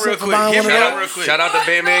me I'm out a real sucker quick. buying Hear one me of out those. real quick. Shout out to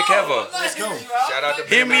Bandman Kevo. Let's go. Shout out to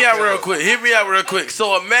Hear me out real quick. Hear me out real quick.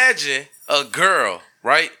 So imagine a girl,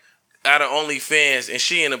 right, out of OnlyFans, and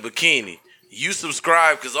she in a bikini. You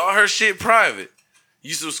subscribe because all her shit private.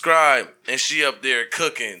 You subscribe and she up there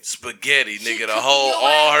cooking spaghetti, nigga. The whole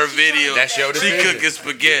all her videos. That's your She decision. cooking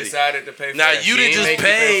spaghetti. Decided to pay for Now that. you She done ain't just make you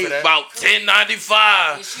pay paid for that. about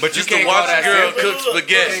 $10.95 But you just to can't watch call a that girl simp. cook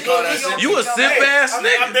spaghetti. You a simp ass I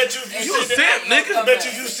nigga. bet you if You a sit simp, there, nigga. I bet you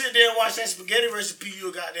if you sit there and watch that spaghetti recipe, you'll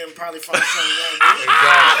goddamn probably find something wrong with it.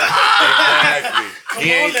 Exactly. He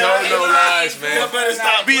ain't told no lies, You man. better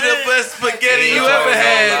stop Be the playing. best spaghetti He you ain't ever told no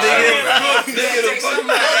had, lies, nigga.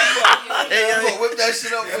 man. Whip that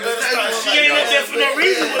shit up. She ain't up there for no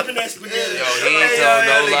reason whipping that spaghetti. Yo, he ain't told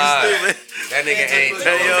no lies. That nigga ain't told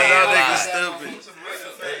Hey, yo, no that lies. nigga stupid.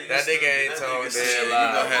 That nigga ain't told no You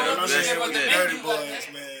gonna lies. have I'm the saying best with the spaghetti. dirty boys,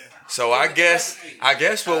 man. So I guess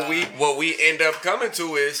what we end up coming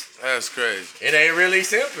to is That's crazy. it ain't really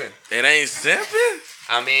simping. It ain't simping?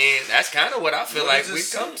 I mean, that's kind of what I feel like we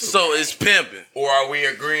come to. So it's pimping. Or are we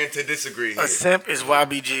agreeing to disagree here? A simp is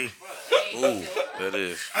YBG. Ooh, that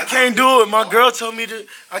is. I can't do it. My girl told me to.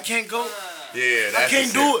 I can't go. Yeah, I that's can't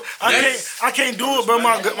a do simp. it. I can't do it, bro.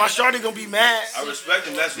 My shawty gonna be mad. I respect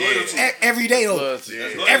him. That's loyalty. Every day though. That's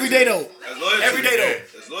loyalty. Every day though. That's loyalty. Every day though.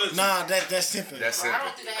 That's loyalty. Nah, that's simping. That's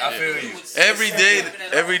simping. I feel you.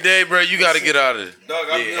 Every day, bro, you gotta get out of it. Dog,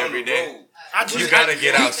 I be Yeah, on every the day. road. You gotta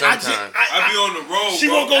get out sometime. I be on the road, She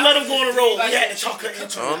bro. won't go let him go on the road. We had to talk her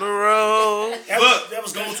into On it. the road. That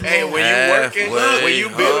was going too Hey, long. when you working, Halfway when you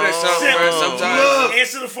building something, bro, home. sometimes.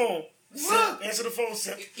 Answer the phone. Simp. Answer the phone,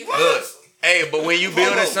 simp. Look, hey, but when you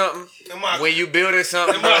building something, when you building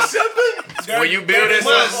something, bro, when you building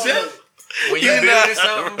something, when you building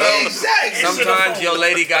something, bro, Exactly. sometimes your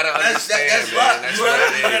lady gotta understand, man. That's what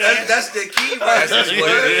it is. That's the key, That's right? just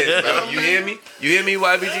what it is, bro. You hear me? You hear me,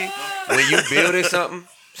 YBG? When you building something,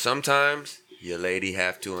 sometimes your lady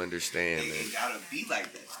have to understand, man. It gotta be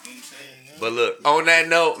like that. You know what I'm saying? But look, on that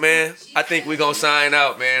note, man, I think we gonna sign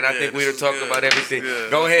out, man. I think we done talked about everything.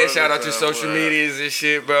 Go ahead, shout out your social medias and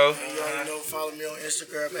shit, bro. You already know. Follow me on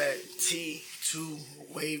Instagram at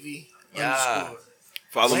T2Wavey Yeah. _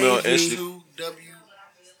 Follow me on Instagram. 2W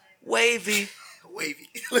Wavy. Wavy.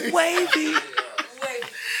 Wavy.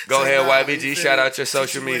 Go ahead, YBG. Shout out your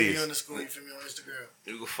social T2Wavey medias. _ you feel me on Instagram.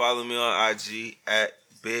 You can follow me on IG at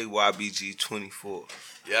BigYBG24.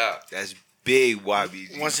 Yeah. That's Big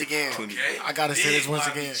YBG. Once again, 24. I gotta say this once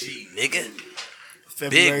again. Nigga.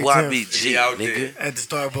 February Big 10th YBG, out nigga. at the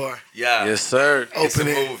Star Bar. Yeah. Yes, sir. It's a Open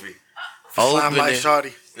it. movie. Flying Open by it.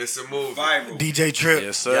 Shawty. It's a movie. Viral. DJ Trip.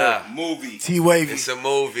 Yes, sir. Yeah. Movie. T-Wavey. It's a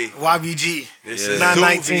movie. YBG. This Yeah. is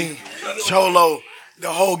 919. Cholo. The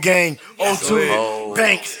whole gang. O2. Oh.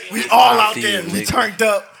 Banks. We all out Mafia, there. We nigga. turned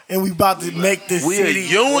up. And we about to make this We a city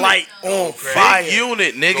unit. light on fire. Big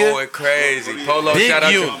unit, nigga. going crazy. Polo, Big shout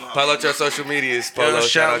out you. to Polo your social medias. Polo, Yo,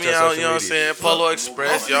 shout out me your out, social you know what I'm medias. saying? Polo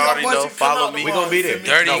Express, you already know. Follow me. We gonna be there.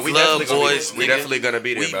 Dirty we Glove definitely gonna be Boys, there. We nigga. definitely gonna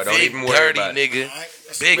be there, We bro. Don't big even worry dirty, about it.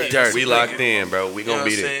 nigga. Big dirty. We locked in, bro. We You know gonna what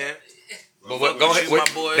be I'm there. saying? But what, go ahead. My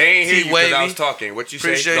What, boy, they ain't hear you because I T-Wavey. was talking. What you say?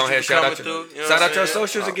 Appreciate Go you ahead. for Shout coming out your, through, you know shout what out your I'm saying?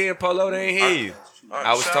 socials again, Polo. They ain't hear you.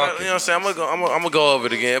 I was Shout out, talking. you know what I'm saying? I'm gonna go over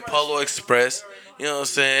it again. Polo Express. You know what I'm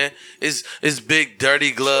saying? It's Big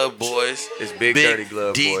Dirty Glove Boys. It's Big Dirty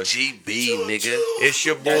Glove Boys. DGB, nigga. It's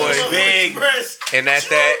your boy, Big. and that's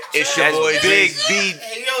that. It's your boy, Big Drees. B.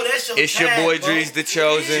 Hey, yo, that's your It's your tag, boy, bro. Drees the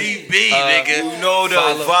Chosen. GB, Uh, nigga. You know the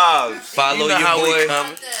Follow- vibes. Follow You know your how we boy.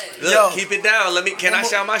 coming. Look, Yo. keep it down. Can I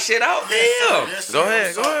shout my shit out? Yes, sir. Yeah. Yes, sir. Go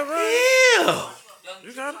ahead, bro. Yeah.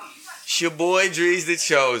 You got it. It's your boy Drees the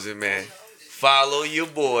Chosen, man. Follow your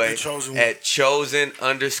boy The Chosen one. at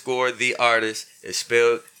chosen_the artist. It's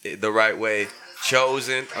spelled the right way.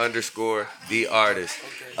 chosen_the artist.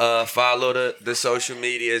 Follow the social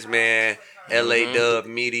medias, man. LA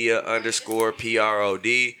Media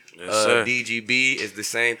 _PROD. Yes, sir. DGB is the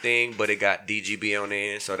same thing, but it got DGB on the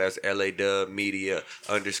end, so that's LA Media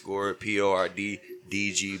 _PORD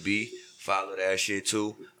DGB. Follow that shit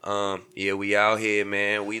too. Yeah, we out here,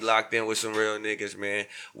 man. We locked in with some real niggas, man.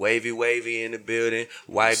 Wavy in the building.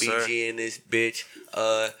 YBG in this bitch.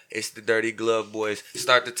 It's the Dirty Glove Boys.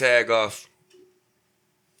 Start the tag off.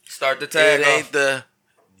 It ain't the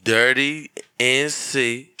Dirty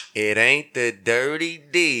NC. It ain't the Dirty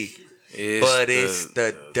D, but it's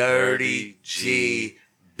the Dirty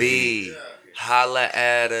GB. Holla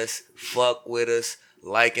at us, fuck with us,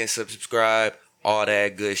 like and subscribe, all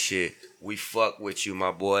that good shit. We fuck with you,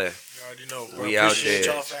 my boy. You already know, bro. We out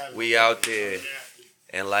there. We out there.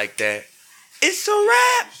 And like that, it's a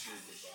wrap.